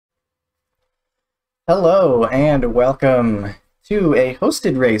Hello and welcome to a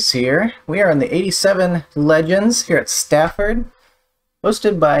hosted race here. We are in the 87 Legends here at Stafford,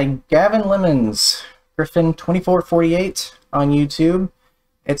 hosted by Gavin Lemons, Griffin2448 on YouTube.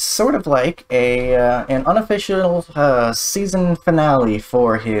 It's sort of like an unofficial season finale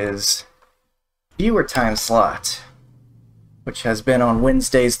for his viewer time slot, which has been on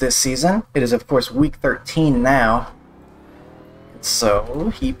Wednesdays this season. It is, of course, week 13 now.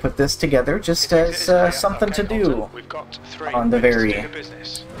 So he put this together just as something to do on the very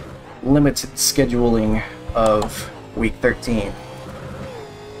limited scheduling of week 13.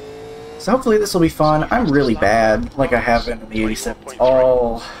 So hopefully this will be fun. I'm really bad, like I have been in the 87s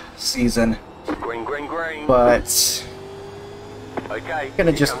all season, but I'm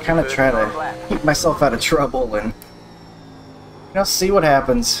gonna just kind of try to keep myself out of trouble and see what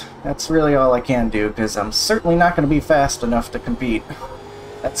happens. That's really all I can do, because I'm certainly not going to be fast enough to compete.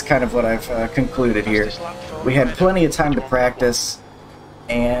 That's kind of what I've concluded here. We had plenty of time to practice,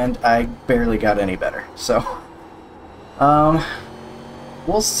 and I barely got any better. So,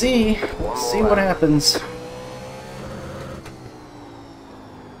 we'll see. We'll see what happens.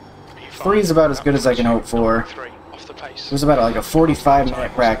 3 is about as good as I can hope for. It was about like a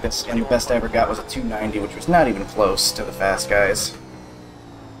 45-minute practice, and the best I ever got was a 290, which was not even close to the fast guys.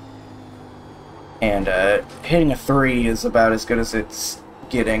 And hitting a 3 is about as good as it's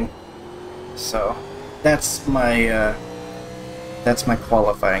getting. So that's my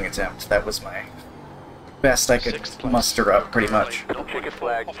qualifying attempt. That was my best I could muster up, pretty much. Ticket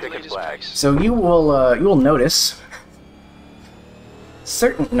flag. So you will notice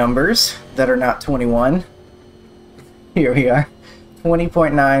certain numbers that are not 21. Here we are,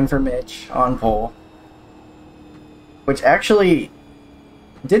 20.9 for Mitch on pole, which actually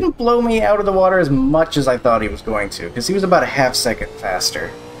didn't blow me out of the water as much as I thought he was going to, because he was about a half second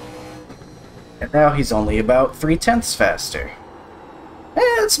faster. And now he's only about 3/10 faster.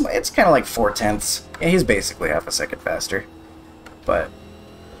 It's kind of like 4/10. Yeah, he's basically half a second faster. But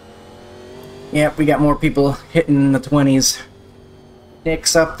yeah, we got more people hitting the 20s.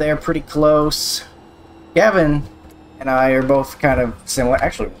 Nick's up there pretty close. Gavin and I are both kind of similar.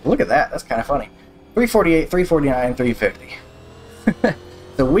 Actually, look at that. That's kind of funny. 348, 349, 350.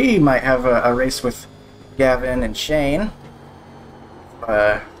 So we might have a race with Gavin and Shane.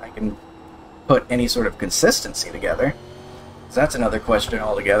 I can put any sort of consistency together. So that's another question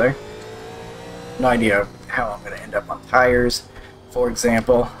altogether. No idea how I'm going to end up on tires, for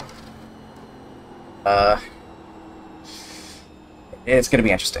example. It's going to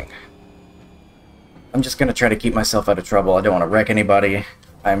be interesting. I'm just going to try to keep myself out of trouble. I don't want to wreck anybody.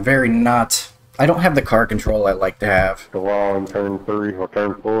 I'm very not... I don't have the car control I like to have. The wall in turn 3 or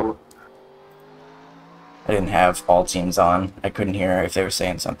turn 4. I didn't have all teams on. I couldn't hear if they were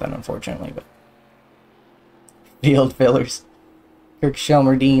saying something, unfortunately. But field fillers. Kirk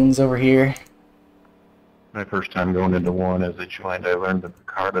Shelmer-Dean's over here. My first time going into one as a joined, I learned that the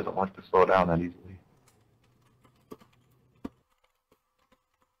car doesn't like to slow down that easily.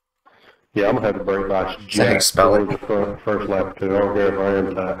 Yeah, I'm gonna have to brake box Jack spell it? the first lap too. I don't care if I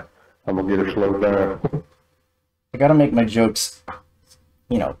am tight. I'm gonna get her slowed down. I gotta make my jokes,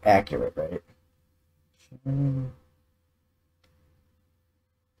 accurate, right? My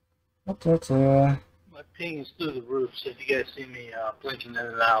ping is through the roof, so if you guys see me blinking in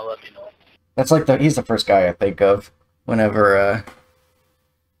and out, let me know. That's like he's the first guy I think of whenever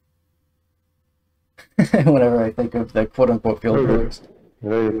whenever I think of the quote-unquote field fillers. You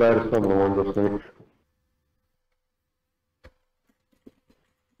know, you're bad as some of the ones I've seen.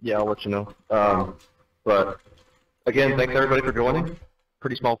 Yeah, I'll let you know. But again, thanks everybody for joining.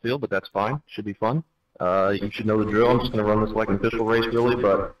 Pretty small field, but that's fine. Should be fun. You should know the drill. I'm just going to run this like an official race, really,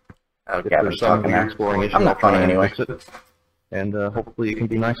 but if there's some exploring issue, I'm not funny anyway. Fix it. And hopefully it can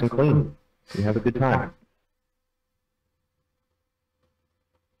be nice and clean. You have a good time.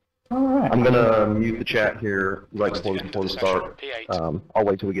 Alright. I'm going to mute the chat here right before the start. I'll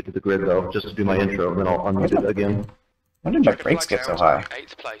wait till we get to the grid, though, just to do my intro, and then I'll unmute it again. When did my brakes get so high?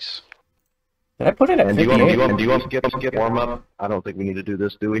 Did I put it at 58? Do you want to skip warm-up? I don't think we need to do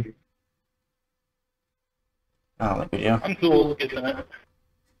this, do we? I don't think we do. I'm cool with that.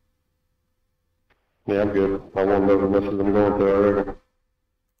 Yeah, I'm good. I won't know as much as I'm going to already.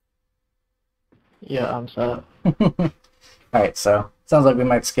 Yeah, I'm set. Alright, so sounds like we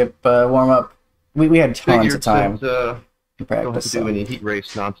might skip warm-up. We had tons of time to practice. Don't have to do any heat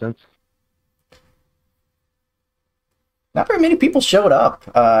race nonsense. Not very many people showed up.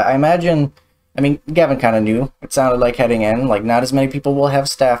 I imagine, Gavin kind of knew. It sounded like heading in, like not as many people will have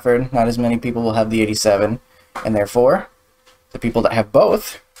Stafford, not as many people will have the 87, and therefore, the people that have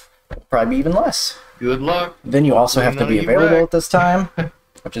both Probably be even less. Good luck. Then you also have to be available at this time,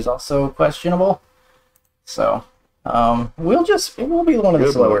 which is also questionable. So, we'll be one of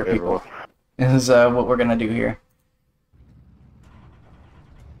the slower people, is what we're gonna do here.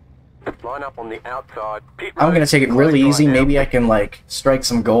 Line up on the outside. I'm gonna take it really easy. Maybe I can like strike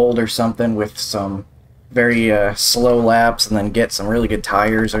some gold or something with some very slow laps, and then get some really good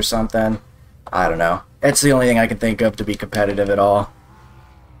tires or something. I don't know. It's the only thing I can think of to be competitive at all.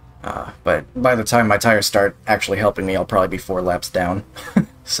 But by the time my tires start actually helping me, I'll probably be 4 laps down.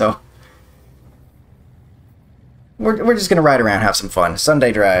 So we're just gonna ride around, have some fun.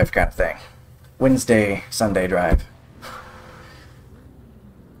 Sunday drive kind of thing. Wednesday, Sunday drive.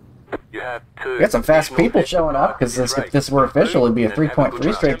 You have 2. We got some fast people showing up, because if this were official, it'd be a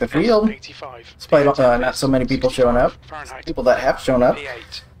 3.3 straight the field. Despite not so many people showing up. People that have shown up.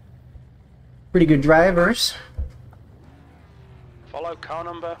 Pretty good drivers. Follow car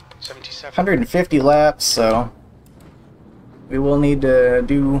number 77. 150 laps, so we will need to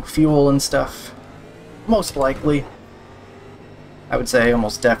do fuel and stuff. Most likely. I would say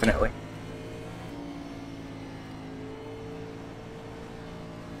almost definitely.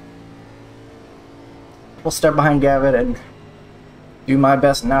 We'll start behind Gavin and do my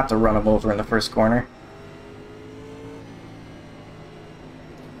best not to run him over in the first corner.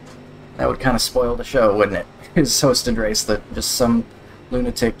 That would kind of spoil the show, wouldn't it? His hosted race that just some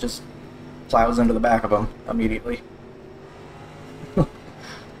lunatic just plows into the back of him immediately.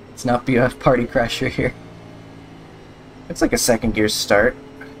 Let's not be a party crasher here. It's like a second gear start.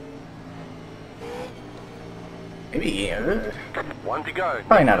 Maybe, 1 to go.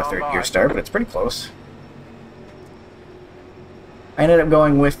 probably not a third gear start, but it's pretty close. I ended up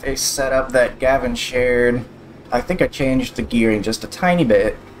going with a setup that Gavin shared. I think I changed the gearing just a tiny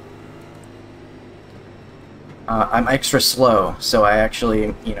bit. I'm extra slow, so I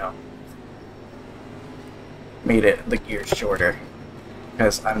actually, you know, made the gears shorter.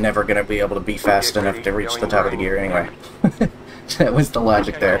 Because I'm never going to be able to be fast enough to reach the top of the gear anyway. That was the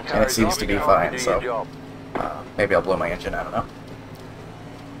logic there, and it seems to be fine, so maybe I'll blow my engine, I don't know.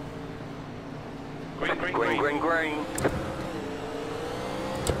 Green, green, Green, green. green, green.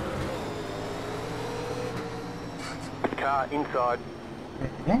 Car inside.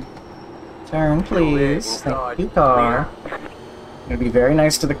 Okay. Turn, please. Thank you, car. I'm going to be very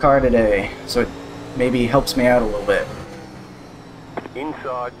nice to the car today, so it maybe helps me out a little bit.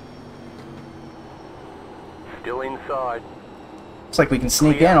 Inside. Still inside. Looks like we can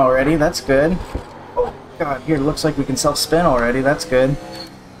sneak in already, that's good. Oh, God, here, looks like we can self-spin already, that's good.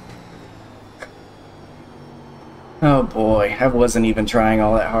 Oh boy, I wasn't even trying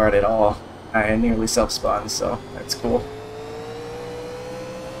all that hard at all. I nearly self-spun, so that's cool.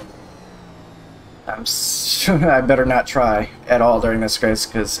 I better not try at all during this race,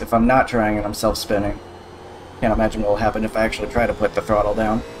 because if I'm not trying and I'm self-spinning, can't imagine what will happen if I actually try to put the throttle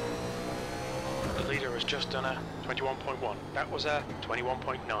down. The leader has just done a 21.1. That was a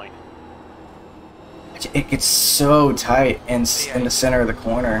 21.9. It gets so tight in the center of the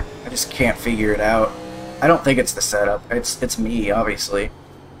corner. I just can't figure it out. I don't think it's the setup. It's me, obviously.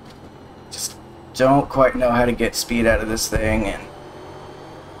 Just don't quite know how to get speed out of this thing, and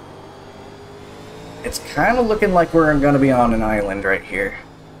it's kind of looking like we're going to be on an island right here.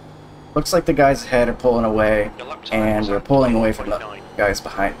 Looks like the guys ahead are pulling away, and we're pulling away from the guys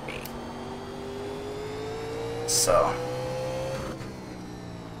behind me. So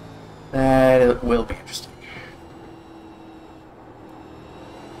that will be interesting.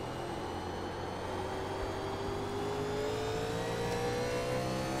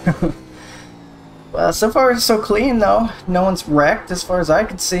 Well, so far so clean though. No one's wrecked as far as I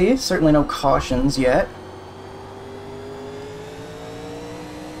could see. Certainly no cautions yet.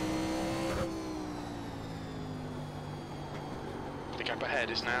 The gap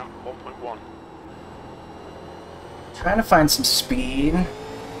ahead is now 1.1. Trying to find some speed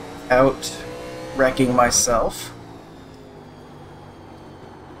out wrecking myself.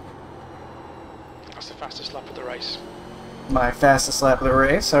 That's the fastest lap of the race. My fastest lap of the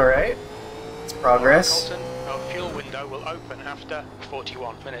race, alright. It's progress. Colton, our fuel window will open after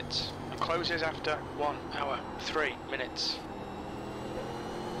 41 minutes and closes after 1 hour, 3 minutes.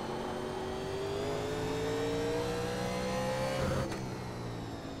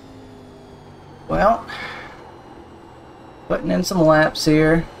 Well, putting in some laps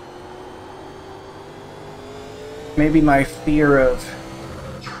here. Maybe my fear of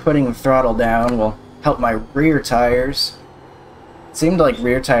putting the throttle down will help my rear tires. It seemed like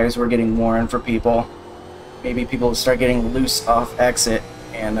rear tires were getting worn for people. Maybe people will start getting loose off exit,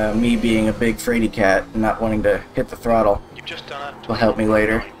 and me being a big fraidy cat and not wanting to hit the throttle You've just done a will help me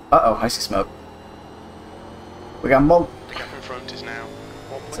later. Uh-oh, I see smoke. We got smoke. The gap in front is now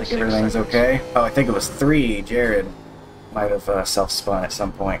 1.6 Looks like everything's seconds. okay. Oh, I think it was 3. Jared might have self-spun at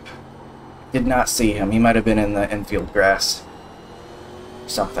some point. Did not see him. He might have been in the infield grass.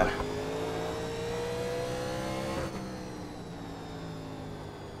 Something.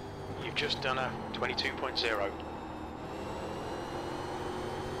 You've just done a 22.0.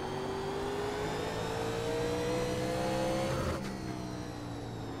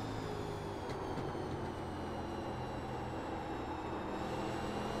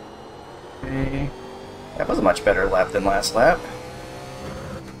 Okay. That was a much better lap than last lap.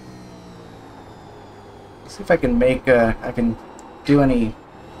 Let's see if I can make, I can do any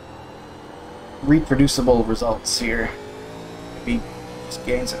reproducible results here. Maybe just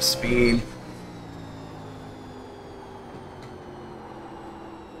gain some speed.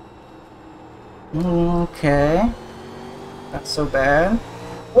 Okay. Not so bad.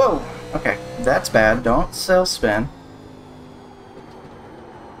 Whoa! Okay, that's bad. Don't self-spin.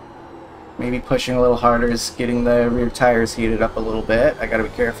 Maybe pushing a little harder is getting the rear tires heated up a little bit. I gotta be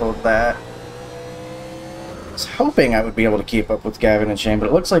careful of that. I was hoping I would be able to keep up with Gavin and Shane, but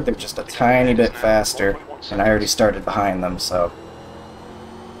it looks like they're just a tiny bit faster, and I already started behind them, so...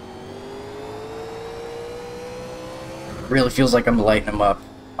 It really feels like I'm lighting them up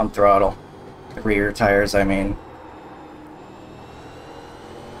on throttle. The rear tires, I mean.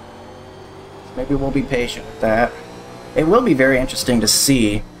 Maybe we'll be patient with that. It will be very interesting to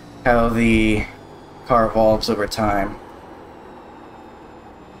see how the car evolves over time.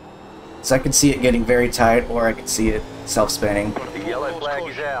 So I could see it getting very tight, or I could see it self-spinning. The yellow flag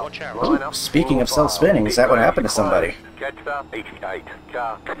is out. Watch out. Line up, Speaking of single self-spinning, is that what file. happened to somebody? Catch up, each gate.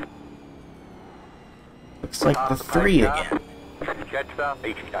 Car. Looks like the 3 again. Catch up,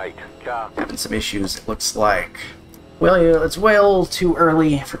 each gate. Car. Having some issues, it looks like. Well, yeah, it's well too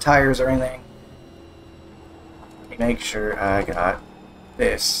early for tires or anything. Let me make sure I got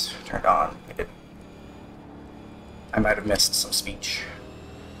this turned on. I might have missed some speech.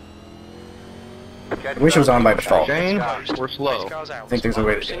 I wish it was on by default. Shane, we're slow. I think there's a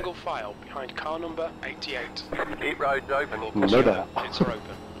way to do it. Single file behind car number 88. Pit road's open. No doubt. Pits are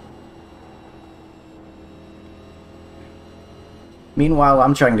open. Meanwhile,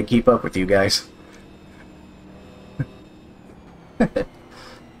 I'm trying to keep up with you guys.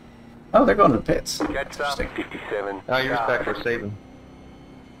 Oh, they're going to the pits. Catch up, Interesting. 57. Oh, your respect for saving.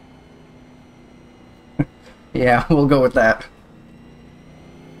 Yeah, we'll go with that.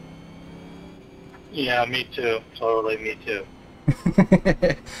 Yeah, me too. Totally, me too.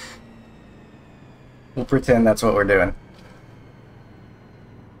 We'll pretend that's what we're doing.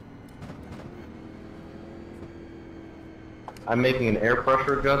 I'm making an air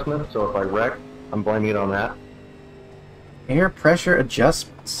pressure adjustment, so if I wreck, I'm blaming it on that. Air pressure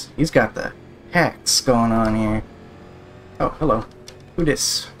adjustments. He's got the hacks going on here. Oh, hello. Who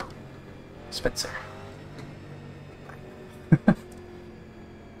dis? Spencer.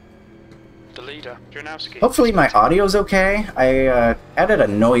 The leader, Janowski. Hopefully my audio's okay. I added a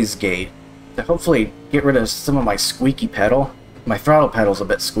noise gate to hopefully get rid of some of my squeaky pedal. My throttle pedal's a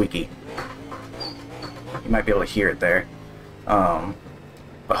bit squeaky. You might be able to hear it there.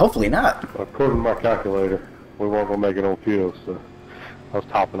 But hopefully not. According to my calculator, we weren't going to make it on fuel, so I was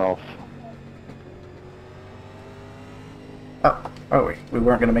topping off. Oh, we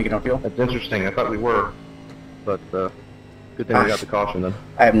weren't going to make it on fuel? That's interesting. I thought we were, but good thing we got the caution then.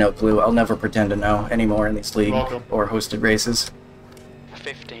 I have no clue. I'll never pretend to know anymore in these league Welcome. or hosted races.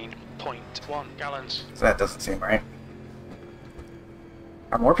 15.1 gallons. So that doesn't seem right.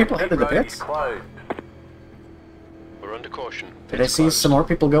 Are more people headed to the Pit road is pits? closed. We're under caution. Did I Pits see closed. some more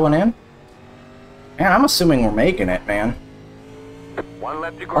people going in? Man, I'm assuming we're making it, man. 1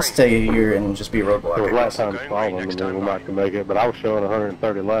 lap to green. I'll stay here and just be a roadblock. It was I last guess. time Going following, right and next then time we might by. can make it, but I was showing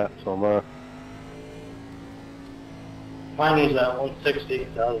 130 laps on mine. Mine was at 160.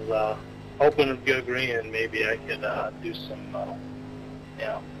 I was hoping to go green, and maybe I could do some,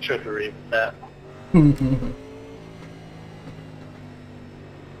 trickery with that.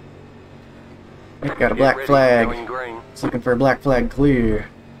 We've got a Get black ready, flag. going green. It's looking for a black flag clear.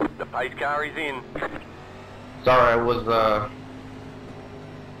 The pace car is in. Sorry, I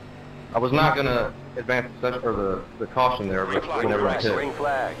was not gonna advance the session or the caution there, but Green whenever I flag, hit. Green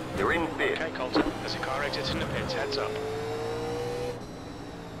flag. You're in fifth. Okay, Colton. There's a car exiting the pits. Heads up.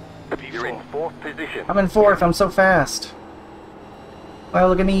 You're in P4. fourth position. I'm in fourth. I'm so fast. Wow,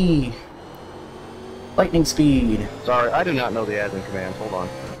 look at me. Lightning speed. Sorry, I do not know the admin commands. Hold on.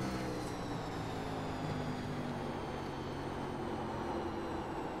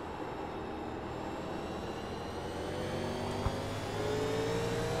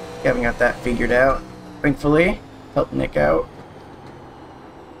 Haven't got that figured out, thankfully. Help Nick out.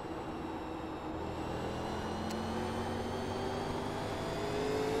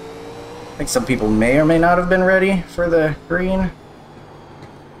 I think some people may or may not have been ready for the green.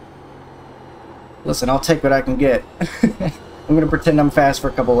 Listen, I'll take what I can get. I'm gonna pretend I'm fast for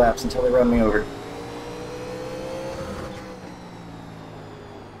a couple laps until they run me over.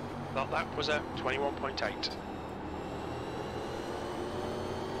 That lap was a 21.8.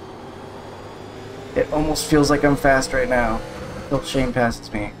 It almost feels like I'm fast right now. Until Shane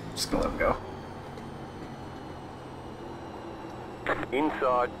passes me. I'm just gonna let him go.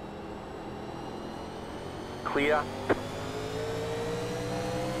 Inside. Clear.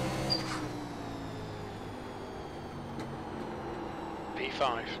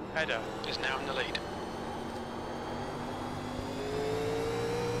 P5. Header is now in the lead.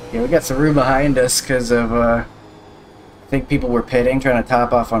 Yeah, we got some room behind us because of, I think people were pitting, trying to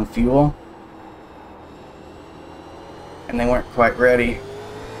top off on fuel. And they weren't quite ready.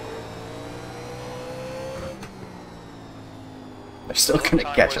 They're still gonna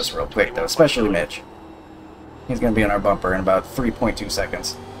catch us real quick though, especially Mitch. He's gonna be on our bumper in about 3.2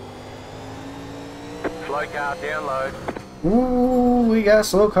 seconds. Slow car down low. Ooh, we got a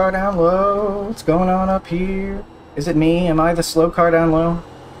slow car down low. What's going on up here? Is it me? Am I the slow car down low?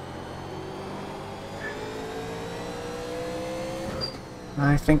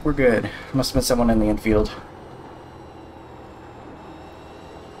 I think we're good. Must have been someone in the infield.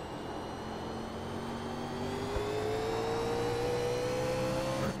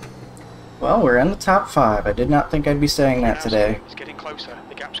 Well, we're in the top 5. I did not think I'd be saying that today. It's getting closer.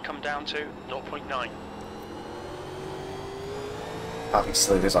 The gap's come down to 0.9.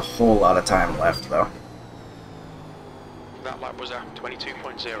 Obviously, there's a whole lot of time left, though. That lap was a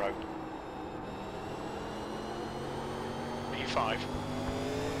 22.0. P5.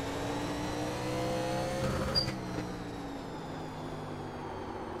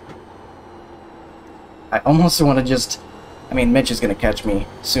 I almost want to just... I mean, Mitch is going to catch me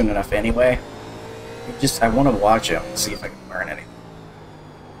soon enough anyway. I want to watch him and see if I can learn anything.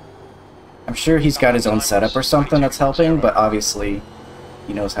 I'm sure he's got his own setup or something that's helping, but obviously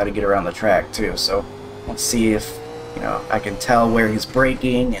he knows how to get around the track too. So let's see if, you know, I can tell where he's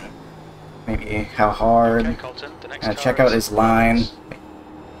braking and maybe how hard. Okay, Colton, the next And car check out is his line.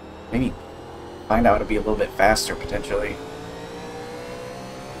 Maybe find out how to be a little bit faster potentially.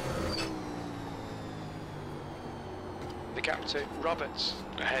 The gap to Roberts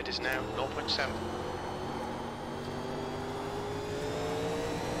ahead is now 0.7.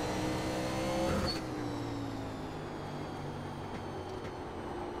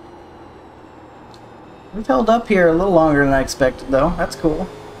 We've held up here a little longer than I expected, though. That's cool.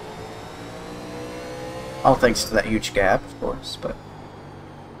 All thanks to that huge gap, of course, but...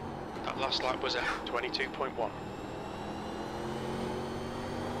 That last lap was a 22.1.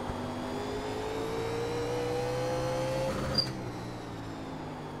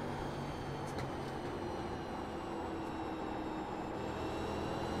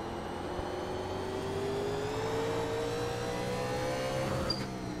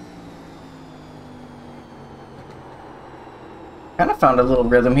 Kind of found a little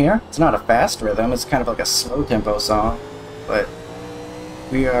rhythm here. It's not a fast rhythm, it's kind of like a slow tempo song, but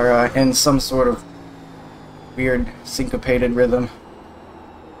we are in some sort of weird syncopated rhythm.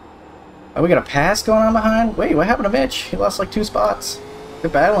 Oh, we got a pass going on behind? Wait, what happened to Mitch? He lost like 2 spots. They're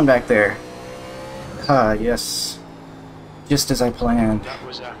battling back there. Ah, yes. Just as I planned. That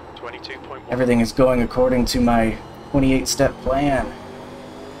was a 22.1. Everything is going according to my 28-step plan.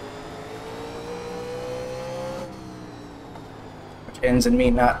 Which ends in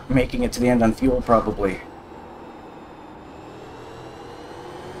me not making it to the end on fuel, probably.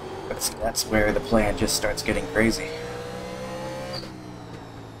 That's where the plan just starts getting crazy.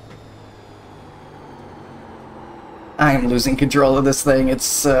 I am losing control of this thing.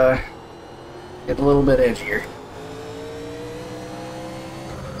 It's getting a little bit edgier.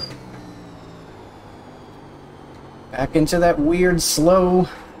 Back into that weird, slow,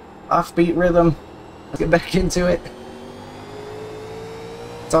 offbeat rhythm. Let's get back into it.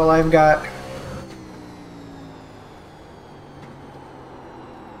 That's all I've got.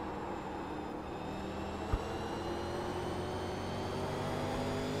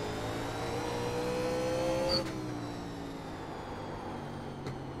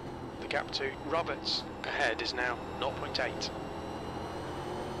 The gap to Roberts ahead is now 0.8.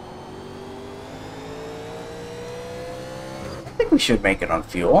 I think we should make it on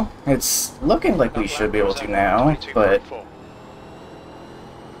fuel. It's looking like we should be able to now, but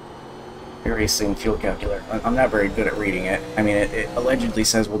iRacing fuel calculator. I'm not very good at reading it. I mean, it allegedly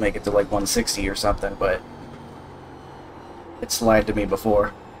says we'll make it to like 160 or something, but it's lied to me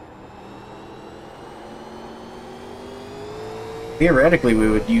before. Theoretically, we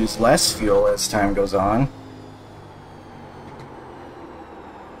would use less fuel as time goes on,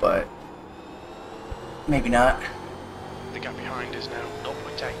 but maybe not. The gap behind is now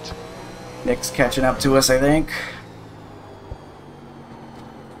 0.8. Nick's catching up to us, I think.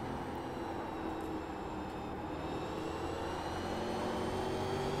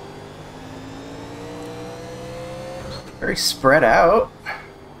 Very spread out.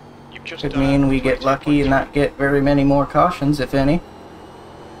 You've just Could done mean we get lucky and not get very many more cautions, if any.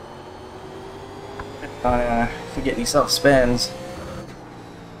 If we get any self-spins,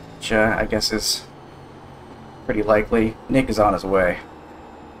 which I guess is pretty likely. Nick is on his way.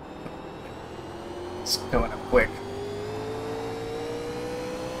 It's going up quick.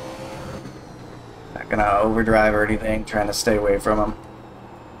 Not gonna overdrive or anything, trying to stay away from him.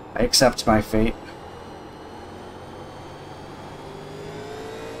 I accept my fate.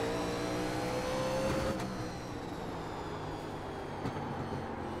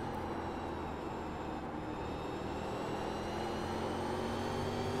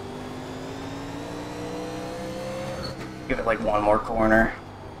 Give it like one more corner.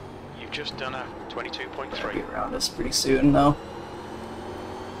 You've just done a Be 22.3. around us pretty soon, though.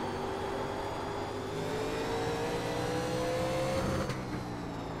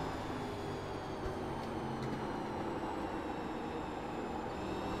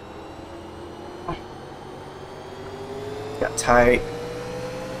 Got tight.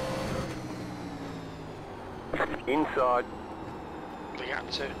 Inside. The gap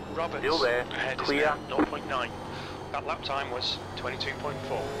to Roberts Still there. ahead Clear. is now 0.9. That lap time was 22.4.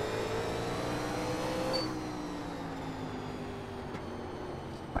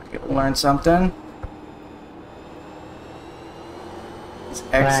 Might be able to learn something. He's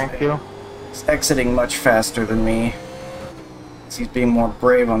exiting much faster than me. He's being more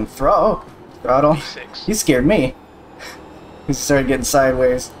brave on throttle. P6. He scared me. He started getting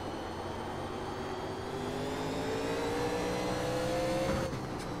sideways.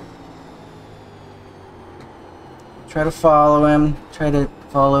 Try to follow him. Try to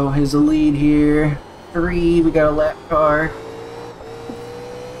follow his lead here. 3, we got a lap car.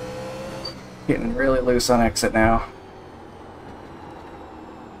 Getting really loose on exit now.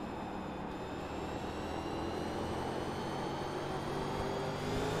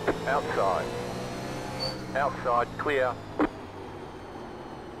 Outside. Outside, clear.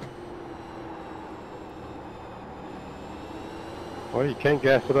 Well, you can't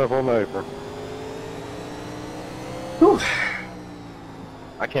gas it up on the apron. Whew.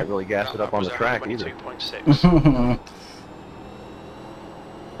 I can't really gas it up on the track either. 22.6.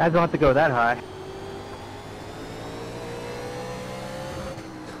 I don't have to go that high.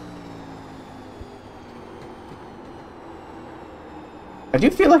 I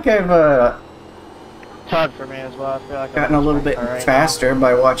do feel like I've It's hard for me as well. I feel like gotten a little bit right faster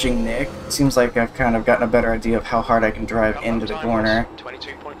by watching Nick. It seems like I've kind of gotten a better idea of how hard I can drive That into lap the time corner. was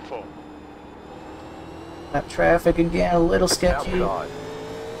 22.4. That traffic again, a little sketchy. Outside.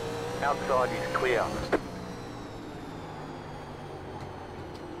 Outside is clear.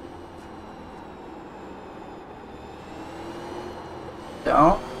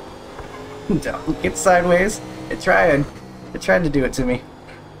 Don't get sideways. It tried to do it to me.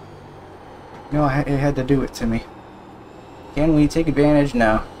 No, it had to do it to me. Can we take advantage?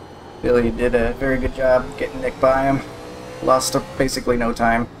 No. Billy did a very good job getting Nick by him. Lost basically no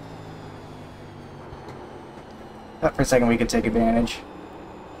time. Thought for a second we could take advantage.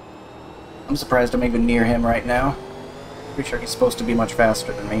 I'm surprised I'm even near him right now. Pretty sure he's supposed to be much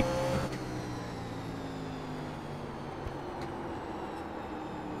faster than me.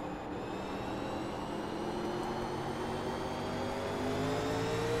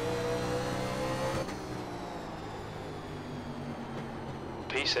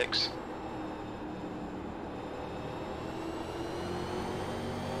 P6.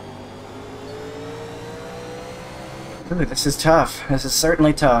 Ooh, this is tough. This is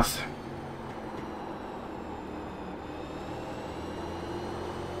certainly tough.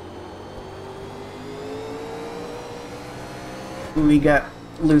 We got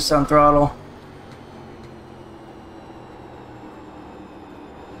loose on throttle.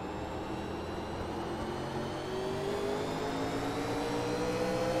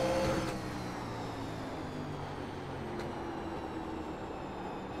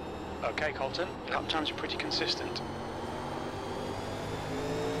 Okay, Colton. Lap times are pretty consistent.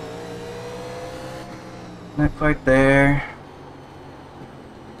 Not quite there.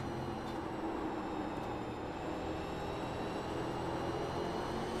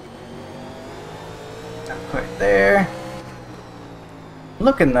 Not quite there.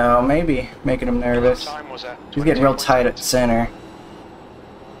 Looking though, maybe making him nervous. Time was at He's getting real tight at 22.8. center.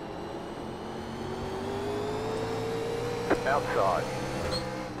 Outside.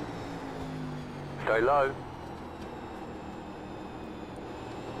 Stay low.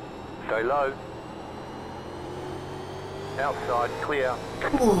 Stay low. Outside, clear.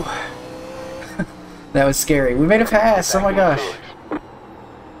 Ooh. That was scary. We made a pass. Oh my gosh.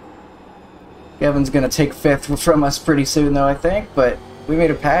 Gavin's gonna take 5th from us pretty soon though, I think, but we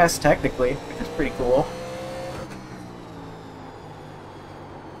made a pass technically, which is pretty cool.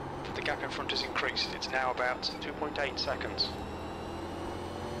 The gap in front has increased. It's now about 2.8 seconds.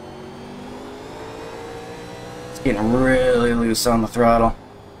 It's getting really loose on the throttle.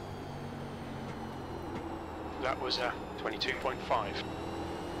 That was 22.5.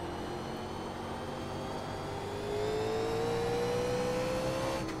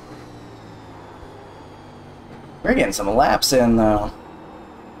 We're getting some laps in though.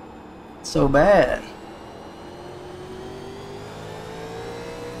 So bad.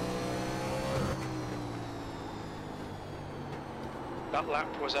 That lap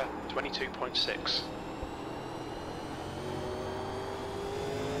was 22.6.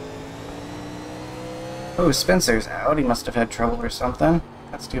 Oh, Spencer's out. He must have had trouble or something.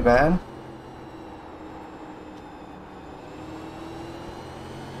 That's too bad.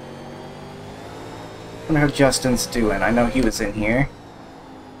 I wonder how Justin's doing. I know he was in here.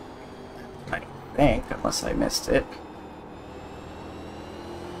 I think, unless I missed it.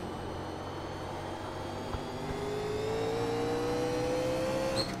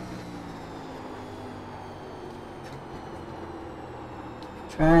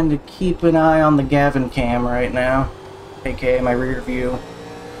 Trying to keep an eye on the Gavin cam right now, aka my rear view.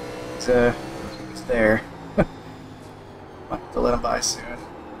 It's there. Might have to let him by soon.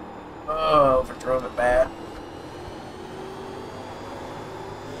 Oh, overdrove it bad.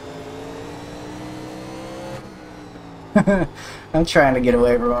 I'm trying to get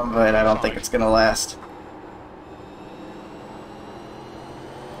away from him, but I don't think it's gonna last.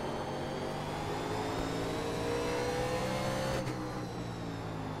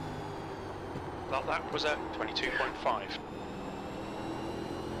 That lap was 22.5.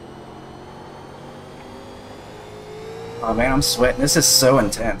 Oh man, I'm sweating. This is so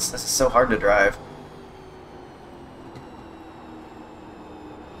intense. This is so hard to drive.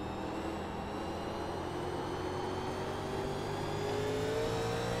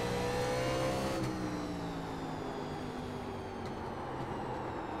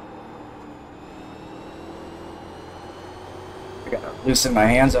 I gotta loosen my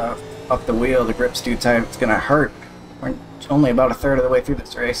hands off the wheel. The grip's too tight. It's gonna hurt. We're only about a third of the way through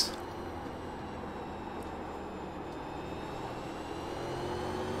this race.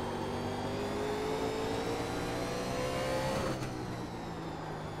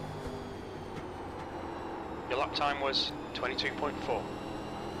 Your lap time was 22.4.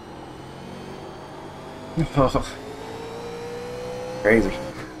 Oh, crazy.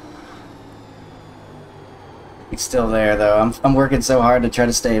 He's still there though. I'm working so hard to try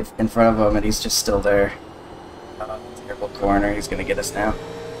to stay in front of him, and he's just still there. Terrible corner. He's gonna get us now.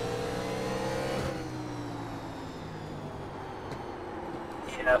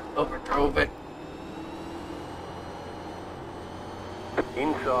 Yeah, overdrove it.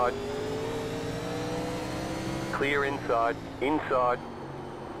 Inside. Clear inside. Inside.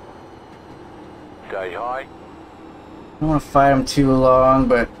 Stay high. I don't want to fight him too long,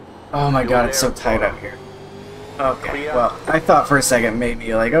 but oh my god, it's so tight out here. Okay, well, I thought for a second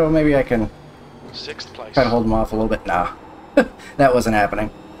maybe like, oh, maybe I can 6th place. try to hold him off a little bit. Nah, that wasn't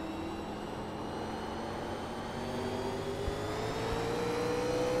happening.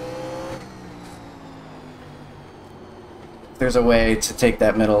 If there's a way to take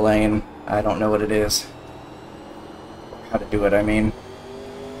that middle lane, I don't know what it is. How to do it, I mean.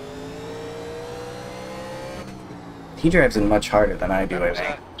 He drives in much harder than I do, That I was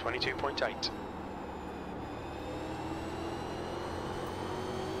think. 22.8.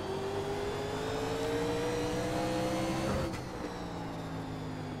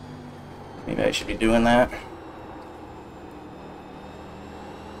 Maybe I should be doing that.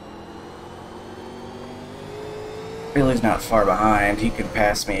 Billy's not far behind. He could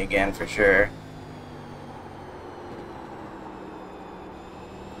pass me again for sure.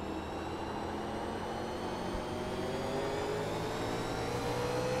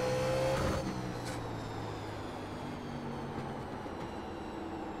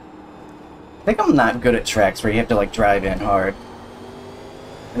 I think I'm not good at tracks where you have to like drive in hard.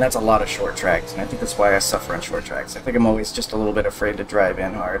 And that's a lot of short tracks, and I think that's why I suffer on short tracks. I think I'm always just a little bit afraid to drive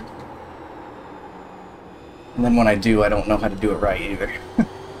in hard. And then when I do, I don't know how to do it right either.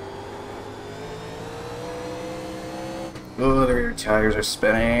 Oh, the rear tires are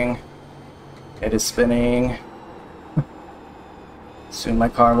spinning. It is spinning. Soon my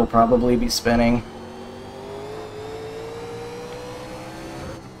car will probably be spinning.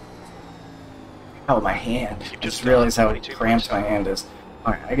 Oh, my hand. I just realized how cramped my hand is.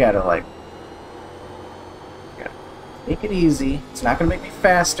 Alright, I gotta take it easy. It's not gonna make me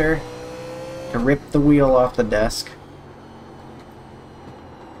faster to rip the wheel off the desk.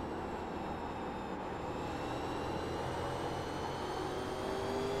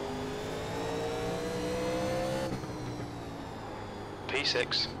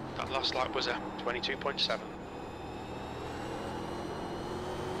 P6. That last lap was a 22.7.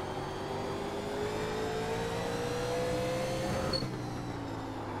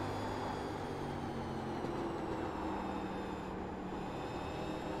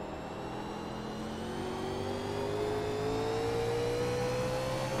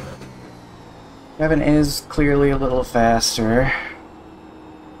 Kevin is clearly a little faster.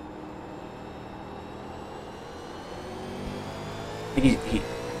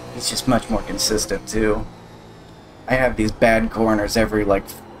 He's just much more consistent too. I have these bad corners every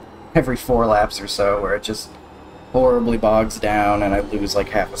 4 laps or so where it just horribly bogs down and I lose like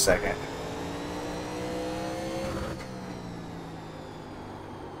half a second.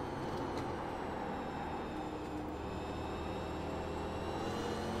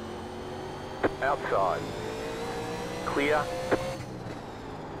 Outside. Clear.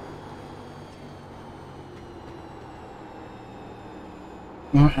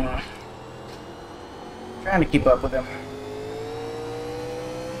 Trying to keep up with him.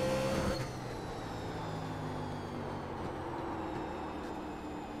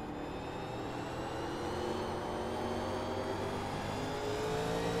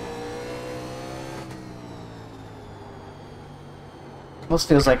 Almost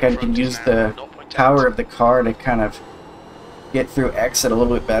feels like I can use the power of the car to kind of get through exit a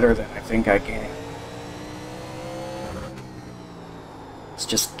little bit better than I think I can. It's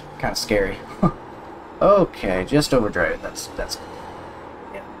just kind of scary. Okay, just overdrive. That's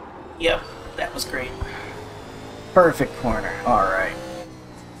yep, that was great. Perfect corner. All right.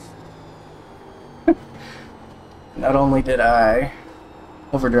 Not only did I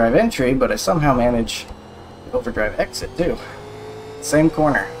overdrive entry, but I somehow managed to overdrive exit too. Same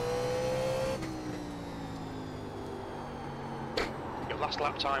corner. Your last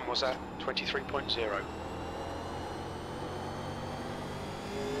lap time was at 23.0.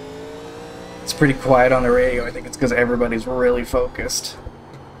 It's pretty quiet on the radio. I think it's because everybody's really focused.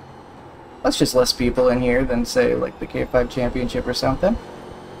 That's just less people in here than, say, like the K5 Championship or something.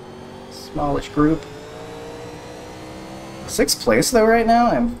 Smallish group. 6th place, though, right now,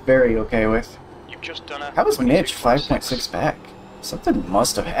 I'm very okay with. You've just done a How was Mitch 5.6 back? Something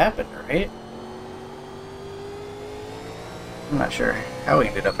must have happened, right? I'm not sure how he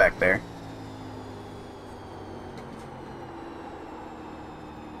ended up back there.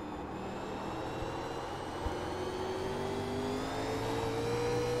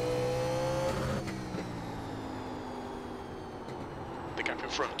 The gap in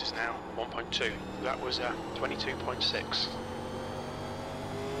front is now 1.2. That was 22.6.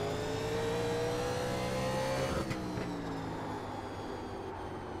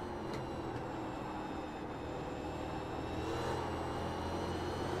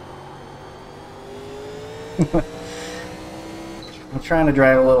 I'm trying to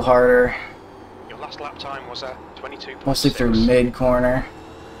drive a little harder. Your last lap time was at 22.6. Mostly through mid-corner.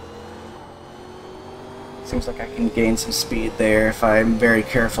 Seems like I can gain some speed there if I'm very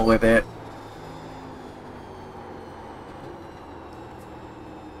careful with it.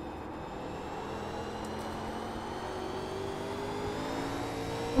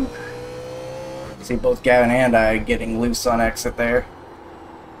 See both Gavin and I getting loose on exit there.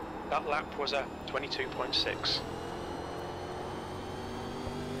 That lap was at 22.6.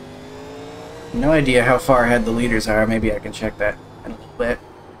 No idea how far ahead the leaders are. Maybe I can check that in a little bit.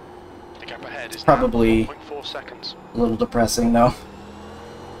 The gap ahead is Probably now 1.4 seconds. a little depressing though.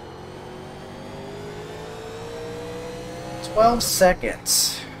 12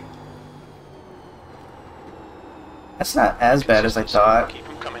 seconds. That's not as bad as I thought. Keep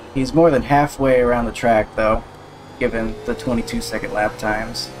 'em coming. He's more than halfway around the track though, given the 22-second lap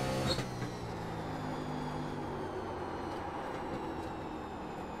times.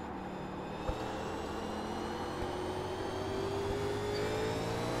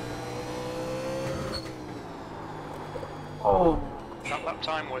 Oh, That lap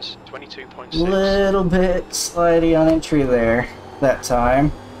time was 22.6. little bit slidey on entry there that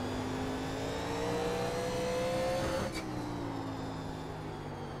time.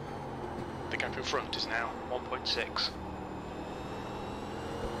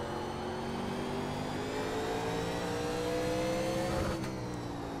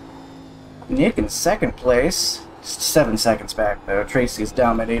 Nick in second place. Just 7 seconds back, though. Tracy's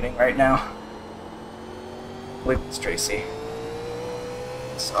dominating right now. I believe it's Tracy.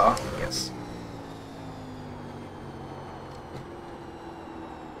 So, yes.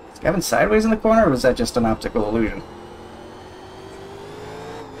 Is Gavin sideways in the corner, or was that just an optical illusion?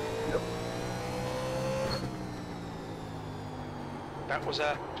 Nope. That was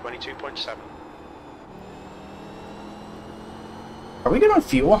a 22.7. Are we good on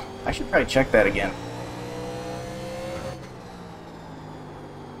fuel? I should probably check that again.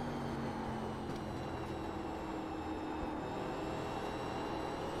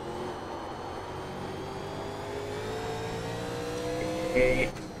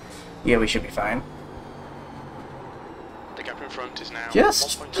 Okay. Yeah, we should be fine. The gap in front is now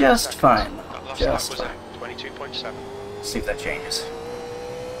Just 1.9 just seconds. fine. That last Just lap fine. was a 22.7. See if that changes.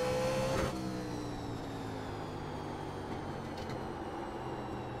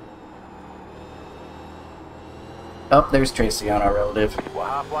 Oh, there's Tracy on our relative. We're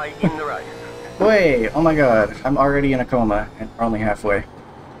halfway in the race. Wait, oh my god, I'm already in a coma, and we're only halfway.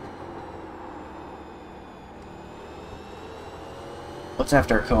 What's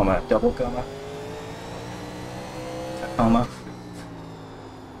after a coma? Double coma? A coma?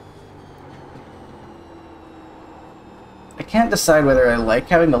 I can't decide whether I like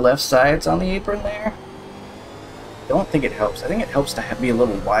having the left sides on the apron there. I don't think it helps. I think it helps to be a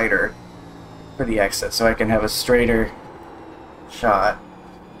little wider for the exit, so I can have a straighter shot.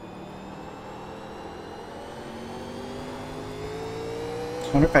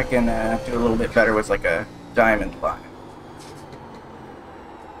 I wonder if I can do a little bit better with like a diamond line.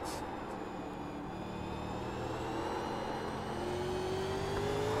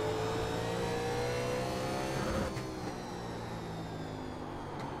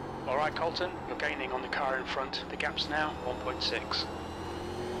 Alright, Colton, you're gaining on the car in front. The gap's now 1.6.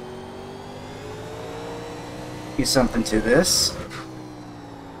 Be something to this.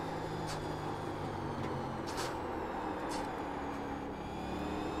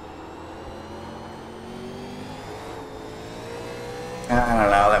 I don't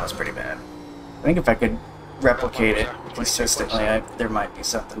know, that was pretty bad. I think if I could replicate it consistently, there might be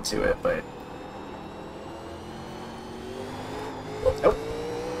something to it, but... Nope.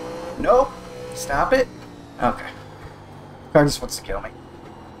 Nope. Stop it. Okay. Car just wants to kill me.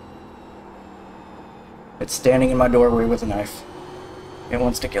 It's standing in my doorway with a knife. It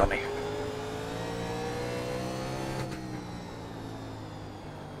wants to kill me.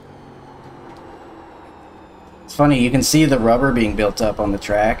 It's funny, you can see the rubber being built up on the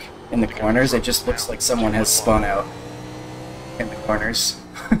track in the corners. It just looks like someone has spun out in the corners.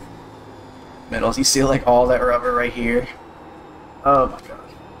 Middles, you see like all that rubber right here? Oh my god.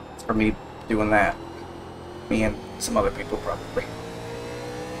 It's for me doing that. Me and some other people probably.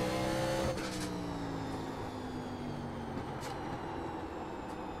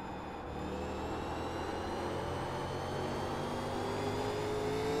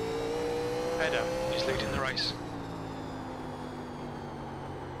 Header is leading the race.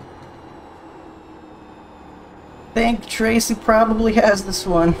 I think Tracy probably has this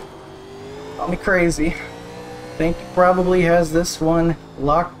one. Call me crazy. I think he probably has this one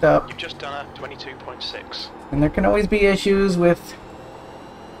locked up. You've just done a 22.6. And there can always be issues with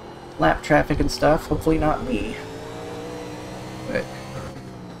lap traffic and stuff. Hopefully not me. But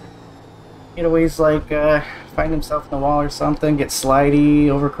he'd always like find himself in the wall or something, get slidey,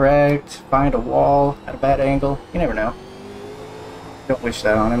 overcorrect, find a wall at a bad angle. You never know. Don't wish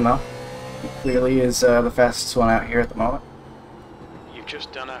that on him though. He clearly is the fastest one out here at the moment. You've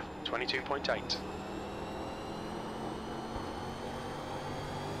just done a 22.8.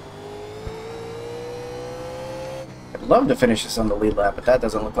 I'd love to finish this on the lead lap, but that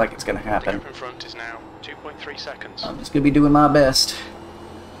doesn't look like it's going to The happen. gap in front is now 2.3 seconds. I'm just going to be doing my best.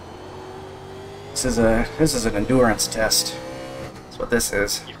 This is an endurance test. That's what this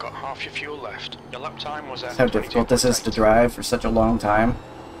is. You've got half your fuel left. Your lap time was at That's how difficult this is to 22.8. drive for such a long time.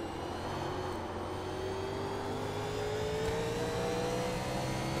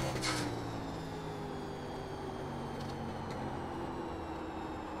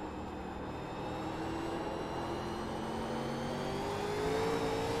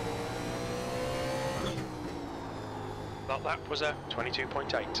 That lap was at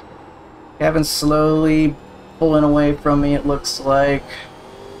 22.8. Gavin's slowly pulling away from me, it looks like.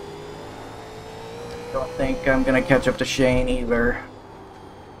 Don't think I'm gonna catch up to Shane either.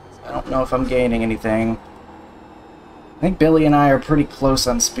 I don't know if I'm gaining anything. I think Billy and I are pretty close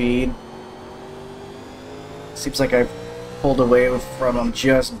on speed. Seems like I've pulled away from him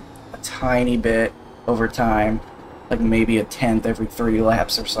just a tiny bit over time. Like maybe a tenth every 3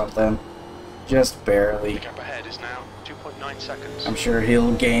 laps or something. Just barely. The gap ahead is now 2.9 seconds. I'm sure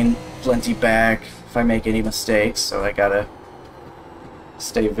he'll gain plenty back if I make any mistakes, so I gotta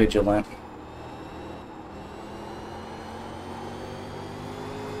stay vigilant.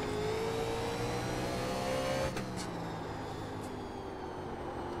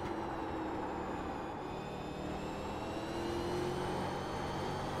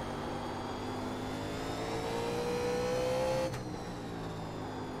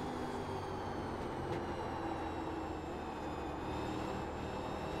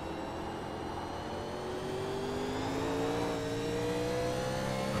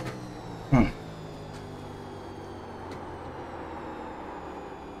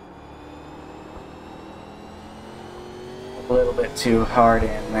 A little bit too hard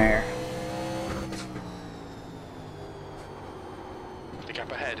in there. The gap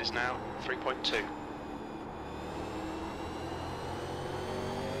ahead is now 3.2.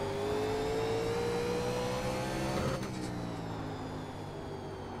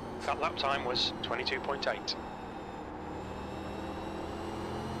 That lap time was 22.8.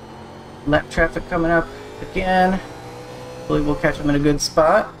 Lap traffic coming up again. Hopefully we'll catch him in a good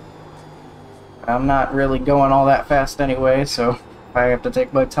spot. I'm not really going all that fast anyway, so if I have to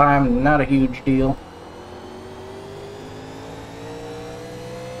take my time, not a huge deal.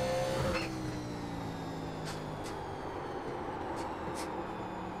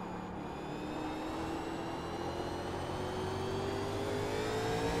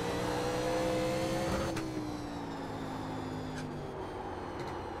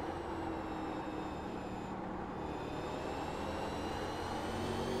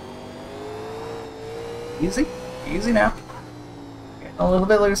 Easy. Easy now. Getting a little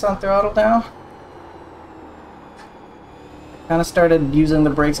bit loose on throttle now. Kind of started using the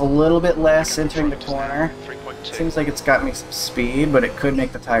brakes a little bit less entering the corner. Seems like it's got me some speed, but it could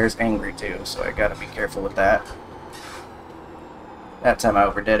make the tires angry too, so I gotta be careful with that. That time I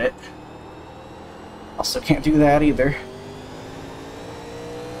overdid it. Also can't do that either.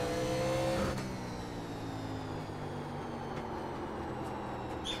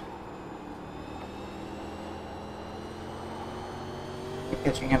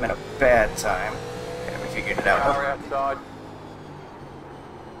 Catching him at a bad time. Okay, we figured it out. Car outside.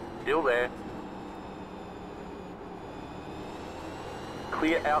 Still there.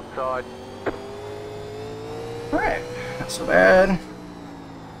 Clear outside. Alright, not so bad.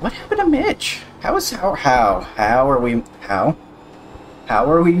 What happened to Mitch? How are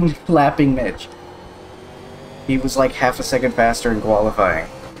we lapping Mitch? He was like half a second faster in qualifying.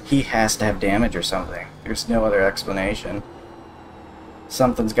 He has to have damage or something. There's no other explanation.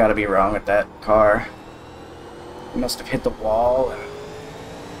 Something's got to be wrong with that car. He must have hit the wall and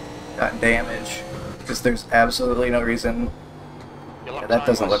gotten damage, because there's absolutely no reason. Yeah, that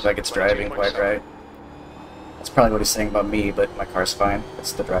doesn't look like it's driving quite right. That's probably what he's saying about me, but my car's fine.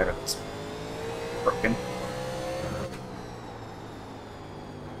 It's the driver that's broken.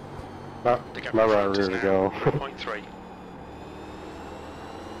 My right rear to go.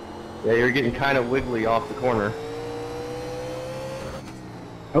 Yeah, you're getting kind of wiggly off the corner.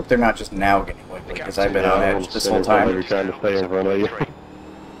 Hope they're not just now getting wiggly, because I've been on edge this whole time. You're trying to stay in front of you.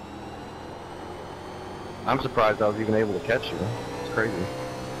 I'm surprised I was even able to catch you. It's crazy.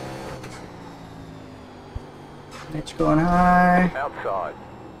 Mitch going high. Outside.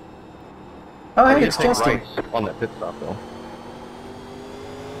 Oh, I hey, did it's take Justin. rights on that pit stop though.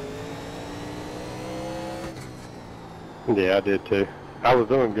 Yeah, I did too. I was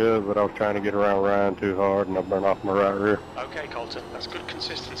doing good, but I was trying to get around Ryan too hard, and I burned off my right rear. Okay, Colton, that's good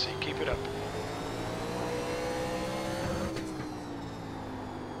consistency. Keep it up.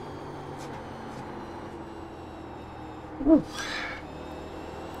 Ooh.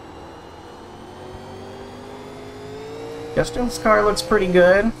 Justin's car looks pretty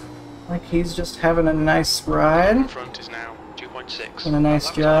good. Like he's just having a nice ride. Front is now 2.6. Doing a nice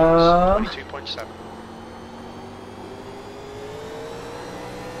job. 22.7.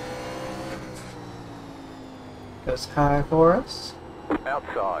 Goes high for us.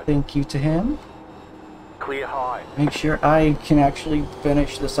 Outside. Thank you to him. Clear high. Make sure I can actually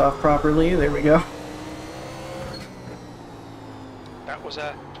finish this off properly. There we go. That was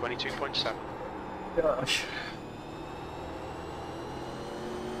a 22.7. Gosh.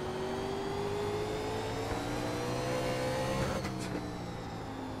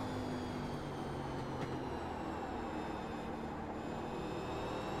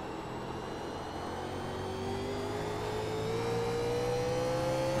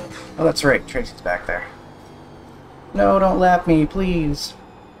 Oh, that's right. Tracy's back there. No, don't lap me, please.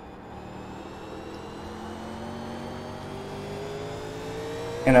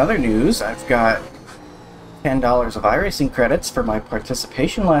 In other news, I've got $10 of iRacing credits for my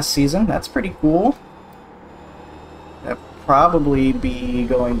participation last season. That's pretty cool. That'll probably be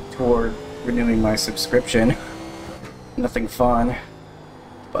going toward renewing my subscription. Nothing fun,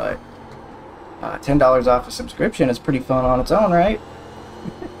 but $10 off a subscription is pretty fun on its own, right?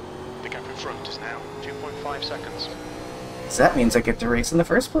 The gap in front is now 2.5 seconds. So that means I get to race in the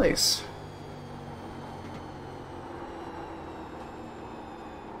first place.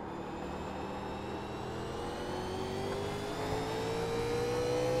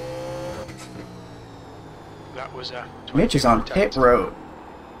 That was a Mitch is on pit road.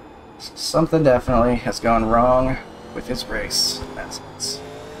 Something definitely has gone wrong with his race. That's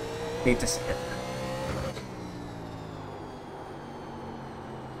hate to see it.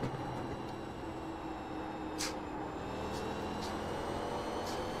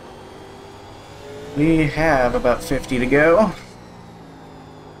 We have about 50 to go.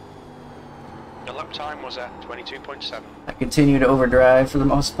 The lap time was at 22.7. I continue to overdrive for the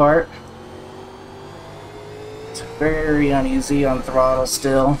most part. It's very uneasy on throttle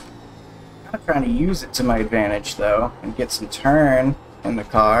still. I'm trying to use it to my advantage though, and get some turn in the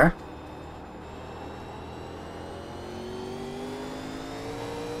car.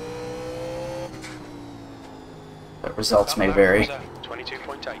 But results may vary.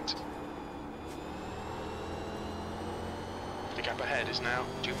 22.8. The gap ahead is now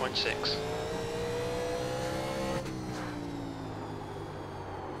 2.6.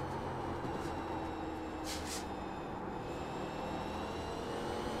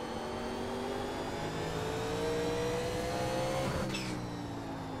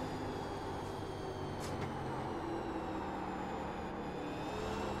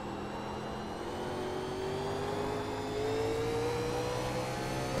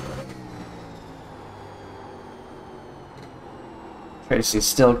 Tracy's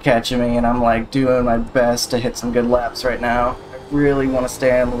still catching me, and I'm like doing my best to hit some good laps right now. I really want to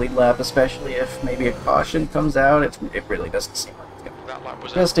stay on the lead lap, especially if maybe a caution comes out. It really doesn't seem like it's gonna. That lap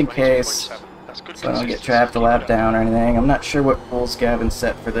was Just in case, That's good so I don't get consistency. trapped a lap down or anything. I'm not sure what rules Gavin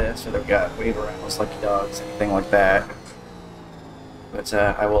set for this, or they've got wave arounds, lucky dogs, anything like that. But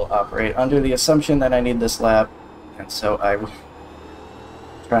I will operate under the assumption that I need this lap, and so I will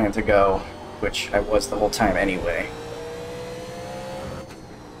trying to go, which I was the whole time anyway.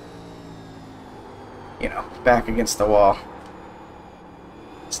 You know, back against the wall.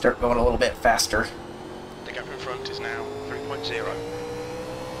 Start going a little bit faster. The gap in front is now 3.0.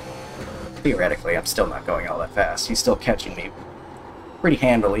 Theoretically, I'm still not going all that fast. He's still catching me pretty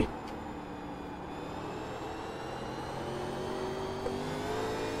handily.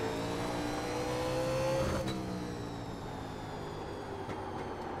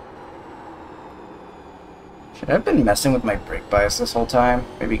 Should I have been messing with my brake bias this whole time?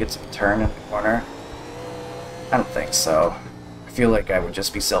 Maybe get some turn in the corner? I don't think so. I feel like I would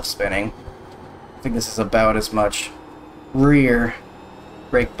just be self-spinning. I think this is about as much rear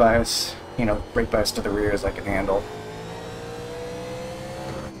brake bias, you know, brake bias to the rear as I can handle.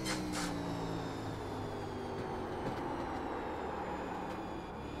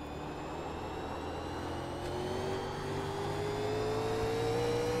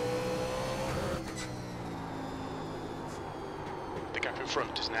 The gap in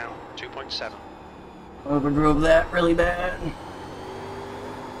front is now 2.7. Overdrove that really bad.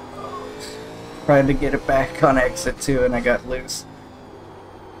 Tried to get it back on exit 2 and I got loose.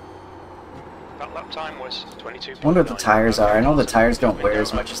 That lap time was 22. I wonder what the tires are. I know the tires don't wear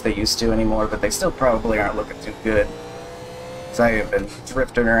as much as they used to anymore, but they still probably aren't looking too good. Because I have been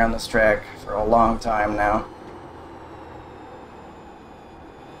drifting around this track for a long time now.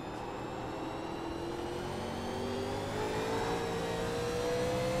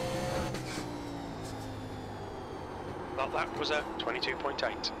 That lap was at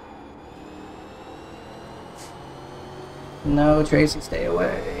 22.8. No, Tracy, stay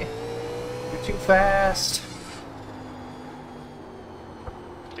away. You're too fast.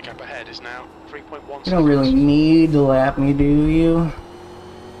 The gap ahead is now 3.1. You don't really need to lap me, do you?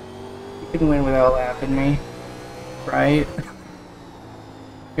 You can win without lapping me, right?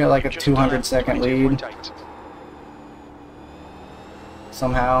 You got like a 200-second lead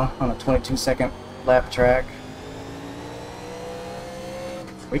somehow on a 22-second lap track.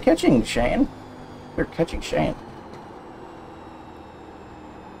 Are we catching Shane? We're catching Shane.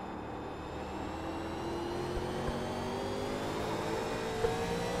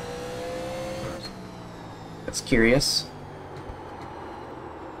 That's curious.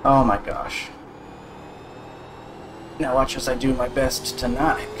 Oh my gosh. Now watch as I do my best to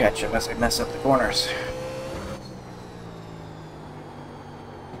not catch him as I mess up the corners.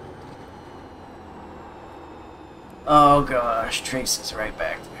 Oh gosh, Trace is right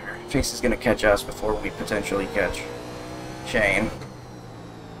back there. Trace is gonna catch us before we potentially catch Shane.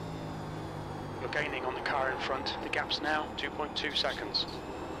 You're gaining on the car in front. The gap's now 2.2 seconds.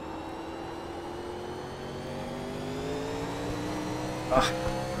 Ugh.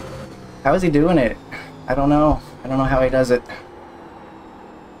 How is he doing it? I don't know. I don't know how he does it.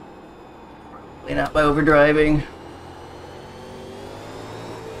 Probably not by overdriving.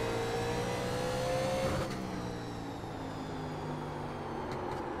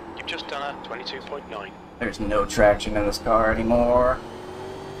 You've just done a 22.9. There's no traction in this car anymore.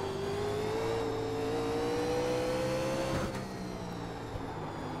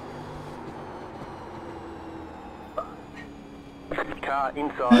 Car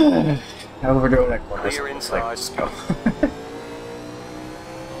inside. I overdrove that corner. Clear So it's like, inside. just go.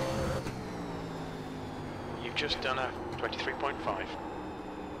 You've just done a 23.5.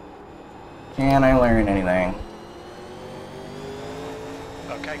 Can I learn anything?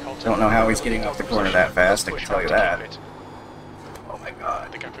 Okay, Colton. Don't know how he's getting off the corner that fast, I can Push tell you hard to that. keep it. Oh my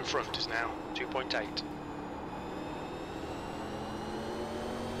god. The gap in front is now 2.8.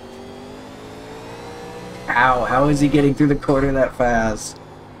 Ow, how is he getting through the corner that fast?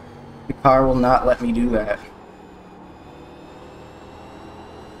 The car will not let me do that.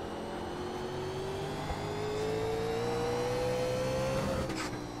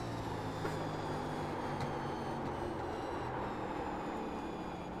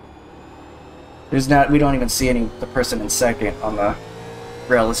 We don't even see the person in second on the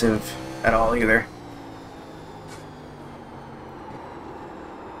relative at all either.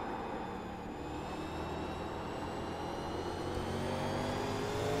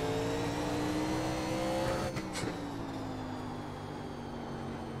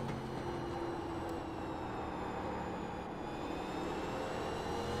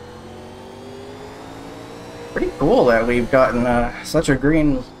 Pretty cool that we've gotten such a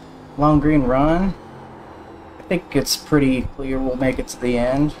long green run. I think it's pretty clear we'll make it to the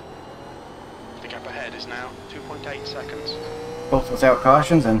end. The gap ahead is now 2.8 seconds. Both without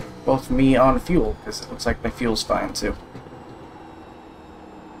cautions and both me on fuel, because it looks like my fuel's fine too.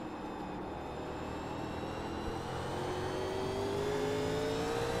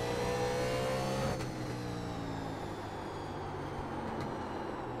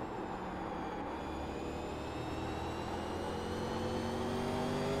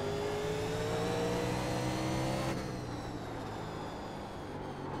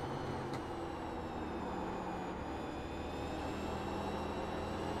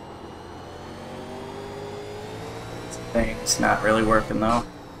 Thing's not really working though.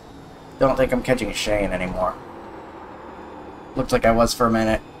 Don't think I'm catching Shane anymore. Looked like I was for a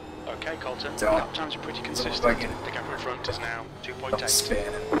minute. Okay, Colton. Don't. Lap times are pretty consistent. like it. The gap in front is now Don't 2.8.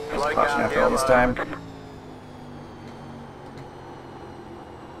 spin. Slow Caution down, after all this yellow. time.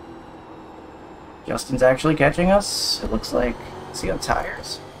 Justin's actually catching us. It looks like. See on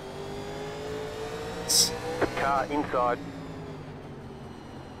tires. Car inside.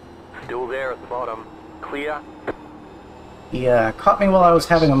 Still there at the bottom. Clear. He caught me while I was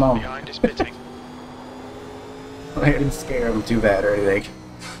having a moment. Behind is pitting. I didn't scare him too bad or anything.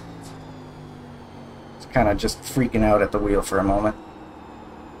 It's kind of just freaking out at the wheel for a moment.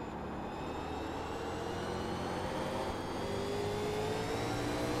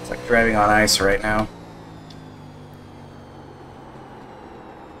 It's like driving on ice right now.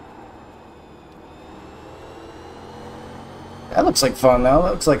 That looks like fun though.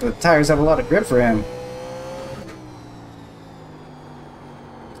 That looks like the tires have a lot of grip for him.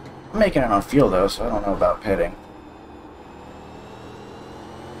 I'm making it on fuel though, so I don't know about pitting.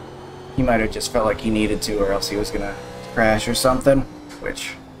 He might have just felt like he needed to, or else he was gonna crash or something.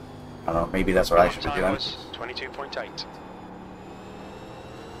 Which, I don't know, maybe that's what I should be Time doing. was 22.8.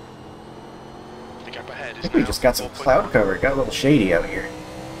 The gap ahead I is think we now just got some 4.9. cloud cover. It got a little shady out here.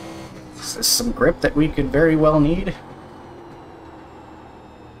 Is this some grip that we could very well need?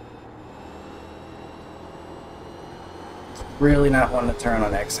 Really not wanting to turn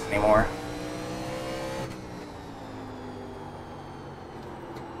on exit anymore.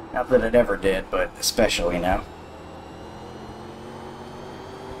 Not that it ever did, but especially now.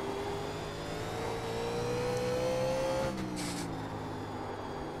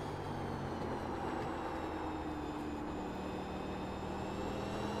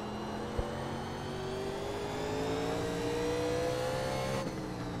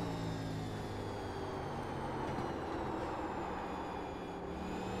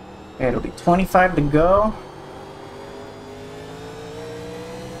 Okay, it'll be 25 to go.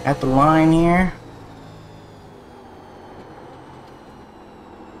 At the line here.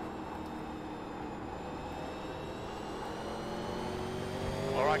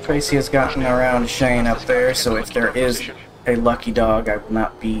 Tracy has gotten around Shane up there, so if there is a lucky dog, I will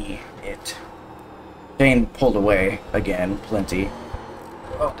not be it. Shane pulled away again, plenty.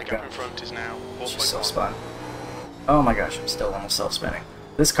 Oh, The gap in front is now it's just 4.1. self-spun. Oh my gosh, I'm still almost self-spinning.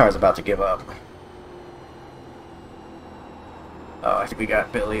 This car's about to give up. Oh, I think we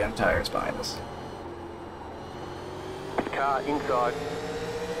got Billy on tires behind us. Car inside.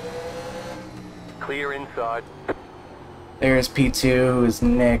 Clear inside. There's P2, who's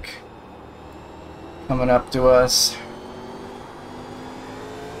Nick, coming up to us.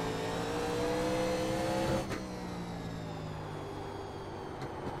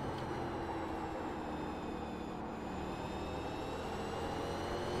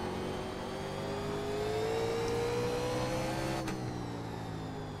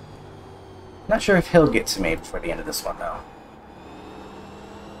 Not sure if he'll get to me before the end of this one, though.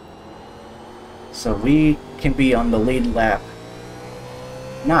 So we can be on the lead lap,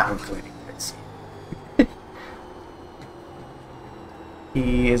 not including Tracy.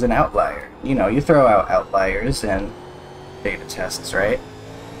 He is an outlier. You know, you throw out outliers in beta tests, right?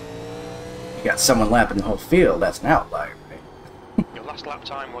 You got someone lapping the whole field, that's an outlier, right? Your last lap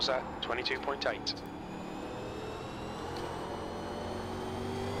time was at 22.8.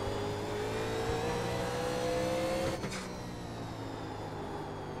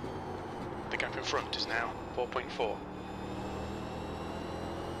 The gap in front is now 4.4.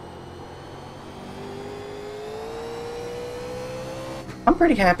 I'm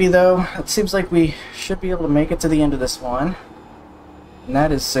pretty happy though. It seems like we should be able to make it to the end of this one. And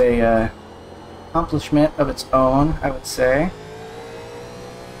that is a accomplishment of its own, I would say.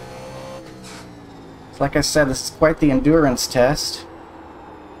 Like I said, this is quite the endurance test.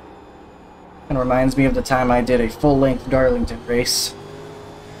 Kind of reminds me of the time I did a full-length Darlington race.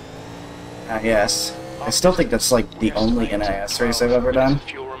 Yes. I still think that's like the only NIS race I've ever done.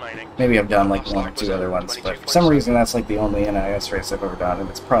 Maybe I've done like one or two other ones, but for some reason that's like the only NIS race I've ever done, and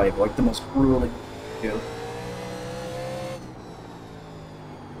it's probably like the most grueling to do.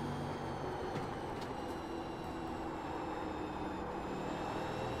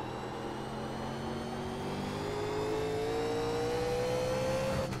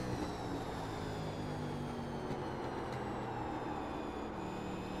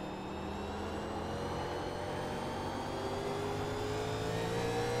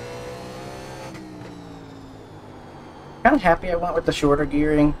 Kind of happy I went with the shorter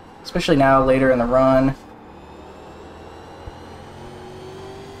gearing, especially now later in the run.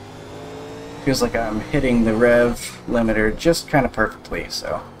 Feels like I'm hitting the rev limiter just kind of perfectly,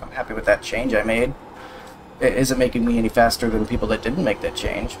 so I'm happy with that change I made. It isn't making me any faster than people that didn't make that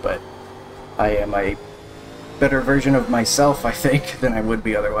change, but I am a better version of myself, I think, than I would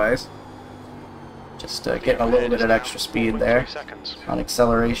be otherwise. Just getting a little bit of extra speed there on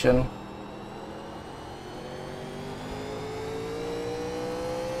acceleration.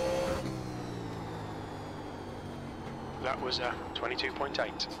 That was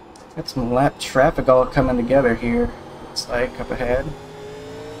 22.8. Got some lap traffic all coming together here. Looks like up ahead.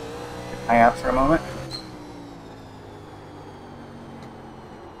 Keep an eye out for a moment.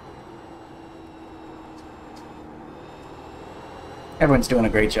 Everyone's doing a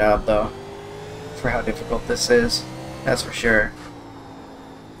great job though, for how difficult this is. That's for sure.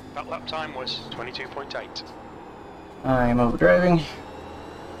 That lap time was 22.8. I am overdriving.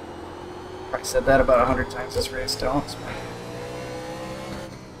 Probably said that about 100 times this race, don't.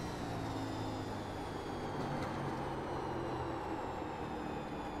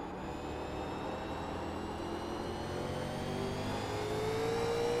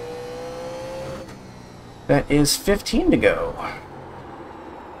 That is 15 to go.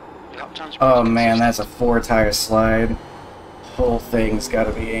 Lap time's Oh pretty man, that's a consistent. 4-tire slide. Whole thing's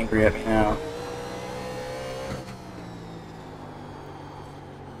gotta be angry at me now.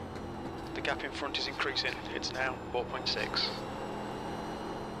 The gap in front is increasing. It's now 4.6.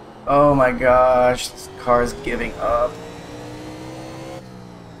 Oh my gosh, this car's giving up.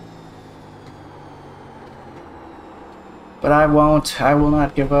 But I won't. I will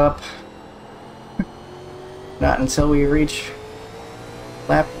not give up. Not until we reach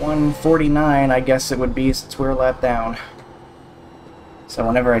lap 149, I guess it would be, since we're a lap down. So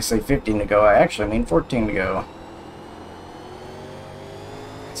whenever I say 15 to go, I actually mean 14 to go.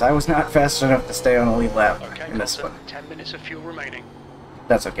 So I was not fast enough to stay on the lead lap Okay, in this Colton, one. 10 minutes of fuel remaining.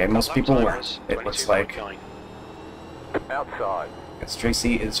 That's okay, most Lap people time weren't, was it looks like. 22.9. Outside. Because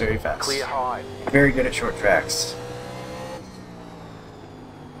Tracy is very fast. Clear high. Very good at short tracks.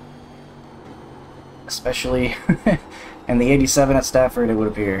 Especially in the 87 at Stafford, it would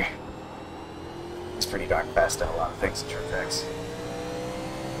appear. He's pretty darn fast at a lot of things in short tracks.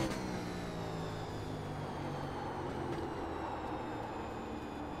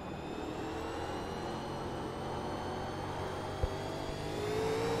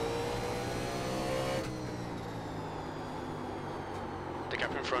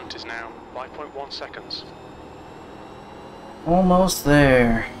 Gap in front is now 5.1 seconds. Almost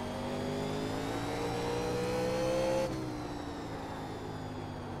there.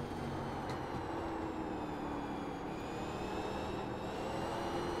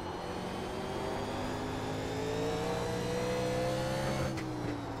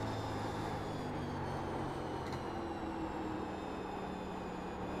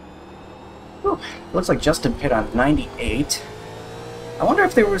 Whew. Looks like Justin pit on 98. I wonder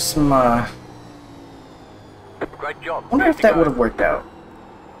if there was some, Great job. I wonder if that would have worked out.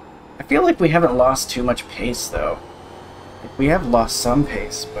 I feel like we haven't lost too much pace, though. Like, we have lost some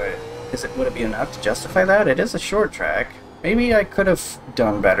pace, but would it be enough to justify that? It is a short track. Maybe I could have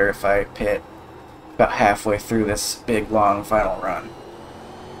done better if I pit about halfway through this big, long final run.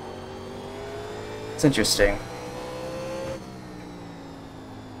 It's interesting.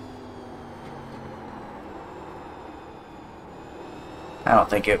 I don't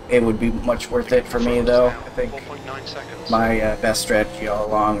think it would be much worth it for me, though. I think 4.9 seconds. my best strategy all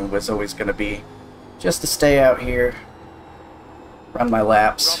along was always going to be just to stay out here, run my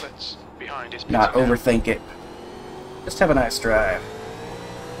laps, Roberts behind is not pitting now. overthink it. Just have a nice drive.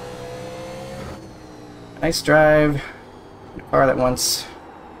 A nice drive in a car that wants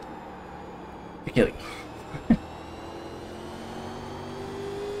to kill you.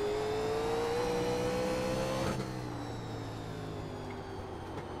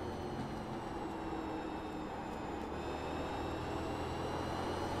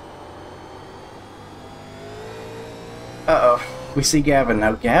 Uh-oh. We see Gavin.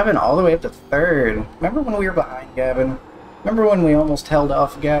 Now, Gavin all the way up to third. Remember when we were behind Gavin? Remember when we almost held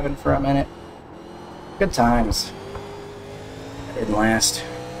off Gavin for a minute? Good times. That didn't last.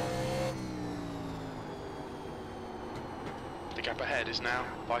 The gap ahead is now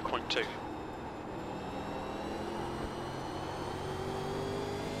 5.2.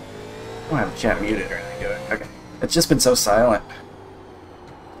 I don't have the chat muted or anything, do I? Okay. It's just been so silent.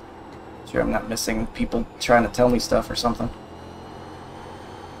 Sure I'm not missing people trying to tell me stuff or something.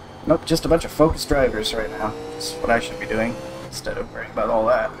 Nope, just a bunch of focused drivers right now. That's what I should be doing, instead of worrying about all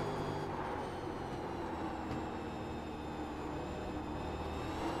that.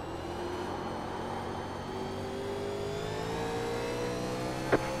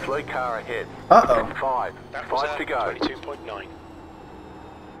 Slow car ahead. Uh-oh. Five. That was Five to go. 22.9. Well,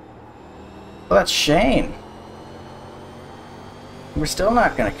 that's Shane. We're still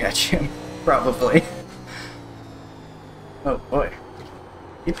not gonna catch him, probably. Oh boy.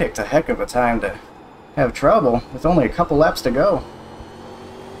 He picked a heck of a time to have trouble, with only a couple laps to go.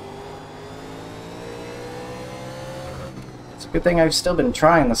 It's a good thing I've still been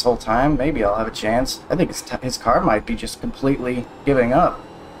trying this whole time. Maybe I'll have a chance. I think his car might be just completely giving up.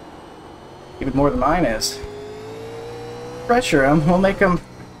 Even more than mine is. Pressure him. We'll make him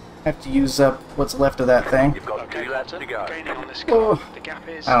have to use up what's left of that thing. You've got Okay, 2 laps to Walton, go. gaining on this car. Oh. The gap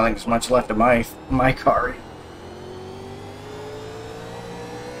is... I don't think there's much left of my car.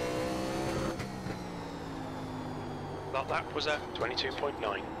 That lap was a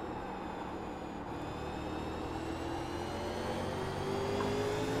 22.9.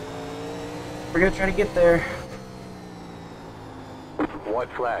 We're gonna try to get there.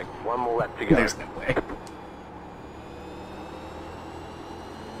 White flag. 1 more lap to go. There's no way.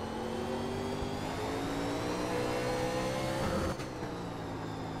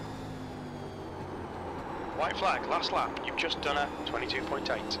 White flag, last lap. You've just done a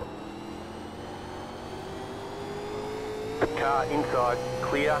 22.8. Car inside.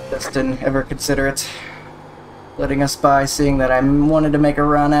 Clear. Dustin, ever consider it? Letting us by, seeing that I wanted to make a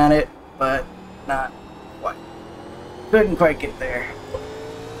run at it, but not quite. Couldn't quite get there.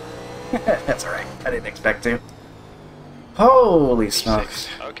 That's alright. I didn't expect to. Holy smokes.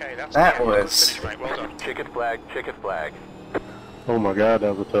 Okay, that's That the was- finish, mate. Well done. Checkered flag. Checkered flag. Oh my god,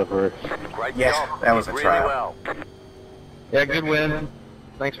 that was a tough race. Great Yeah, job. that was a Did trial. really well. Yeah, good win.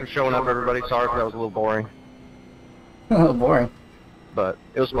 Thanks for showing up, everybody. Sorry if that was a little boring, A little boring. but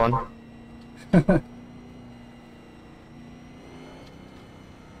it was fun.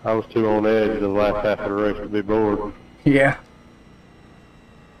 I was too on edge the last half of the race to be bored. Yeah.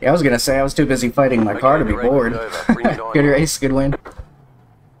 Yeah, I was gonna say I was too busy fighting my car to be Okay, the race bored. is over. Bring it on. Good race, good win.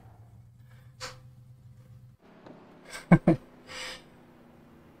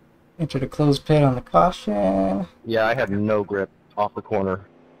 Entered a closed pit on the caution. Yeah, I had no grip off the corner.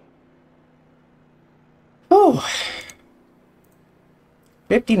 Oh,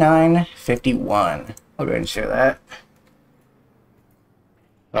 59-51. I'll go ahead and share that.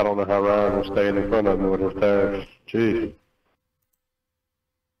 I don't know how Ryan was staying in front of me with his tires. Jeez.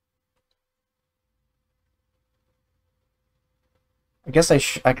 I guess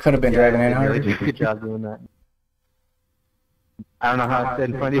I could have been driving in you harder. did a good job doing that. I don't know how it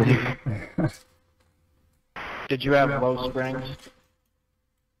stayed in front of you. Did you have low springs?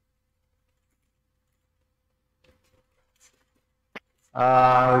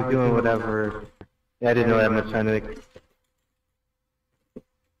 I was doing whatever. Yeah, I didn't know that much time to.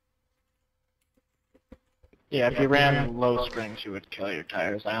 Yeah, if you ran low springs, you would kill your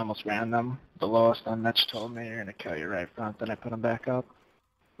tires. I almost ran them the lowest, and Mitch told me you're going to kill your right front. Then I put them back up.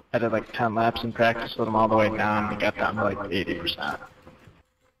 I did like 10 laps in practice with them all the way down. We got down to like 80%.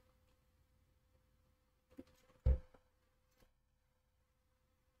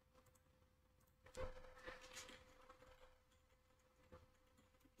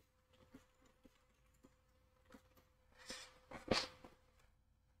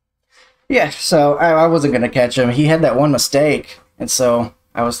 Yeah, so I wasn't going to catch him. He had that one mistake, and so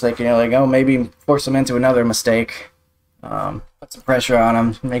I was thinking, like, oh, maybe force him into another mistake. Put some pressure on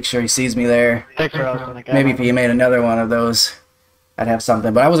him, make sure he sees me there. Thanks for hosting. Maybe if he made another one of those, I'd have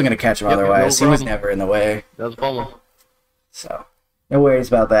something. But I wasn't going to catch him otherwise. no He was problem. never in the way. That was fun. So, no worries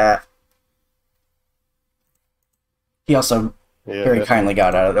about that. He also Yeah, very that's- kindly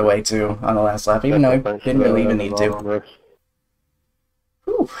got out of the way, too, on the last lap, even though he that's- didn't really even need to. awesome race.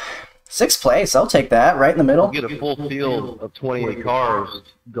 Whew. 6th place, I'll take that, right in the middle. Get a full field of 28 cars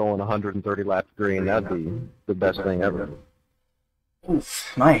going 130 laps green. That'd be the best thing ever.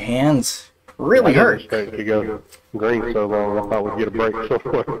 Oof, my hands really I hurt. was straight to go green so long, I thought we'd get a break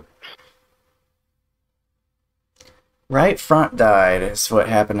somewhere. Right front died is what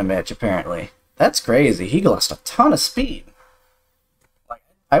happened to Mitch, apparently. That's crazy. He lost a ton of speed. Like,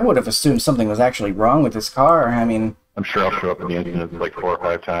 I would have assumed something was actually wrong with his car. I mean, I'm sure I'll show up in the incident like 4 or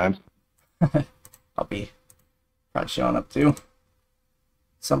 5 times. I'll be probably showing up too. At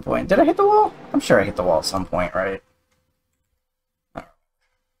some point. Did I hit the wall? I'm sure I hit the wall at some point, right?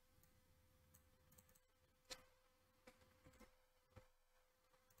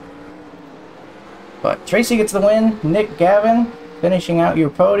 But Tracy gets the win. Nick Gavin finishing out your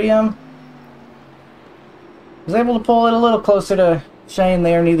podium. Was able to pull it a little closer to Shane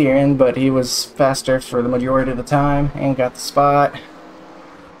there near the end, but he was faster for the majority of the time and got the spot.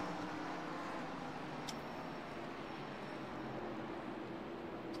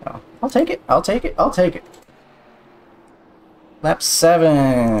 So, I'll take it. I'll take it. I'll take it. Lap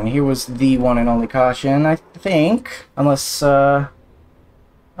 7. He was the one and only caution, I think. Unless, oh,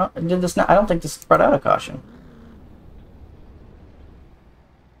 did this not? I don't think this brought out a caution.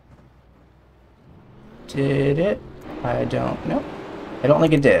 Did it? I don't know. I don't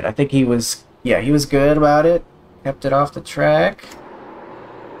think it did. I think he was, yeah, he was good about it. Kept it off the track.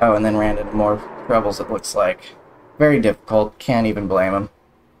 Oh, and then ran into more troubles, it looks like. Very difficult. Can't even blame him.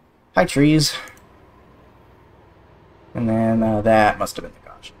 Hi, trees. And then that must have been the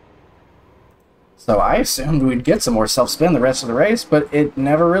caution. So I assumed we'd get some more self-spin the rest of the race, but it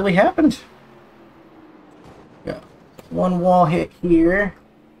never really happened. Got one wall hit here.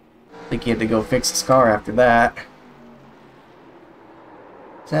 I think he had to go fix his car after that.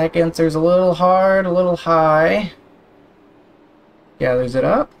 Seconds, there's a little hard, a little high. Gathers it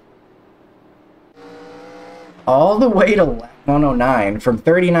up. All the way to lap 109, from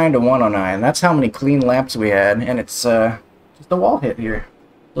 39 to 109. That's how many clean laps we had, and it's just a wall hit here.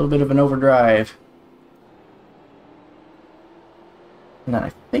 A little bit of an overdrive. And then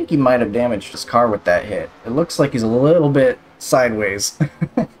I think he might have damaged his car with that hit. It looks like he's a little bit sideways.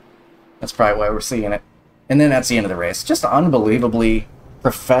 That's probably why we're seeing it. And then that's the end of the race. Just an unbelievably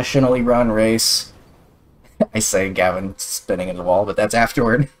professionally run race. I say Gavin spinning into the wall, but that's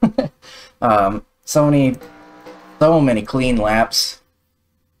afterward. So many clean laps.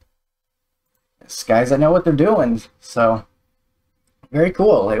 It's guys that know what they're doing. So, very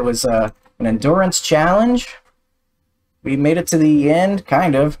cool. It was an endurance challenge. We made it to the end,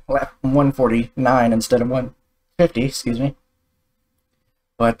 kind of. Lap 149 instead of 150, excuse me.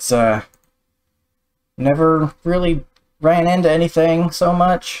 But, never really ran into anything so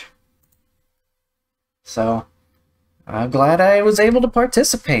much. So, I'm glad I was able to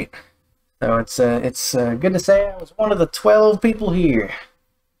participate. So it's good to say I was one of the 12 people here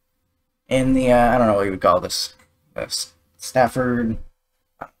in the, I don't know what you would call this, Stafford,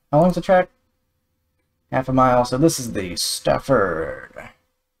 how long's the track? Half a mile, so this is the Stafford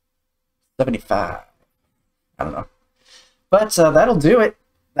 75, I don't know. But that'll do it.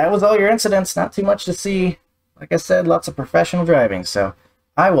 That was all your incidents, not too much to see. Like I said, lots of professional driving, so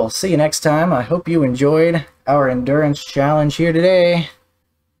I will see you next time. I hope you enjoyed our endurance challenge here today.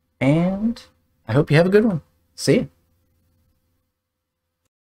 And I hope you have a good one. See you.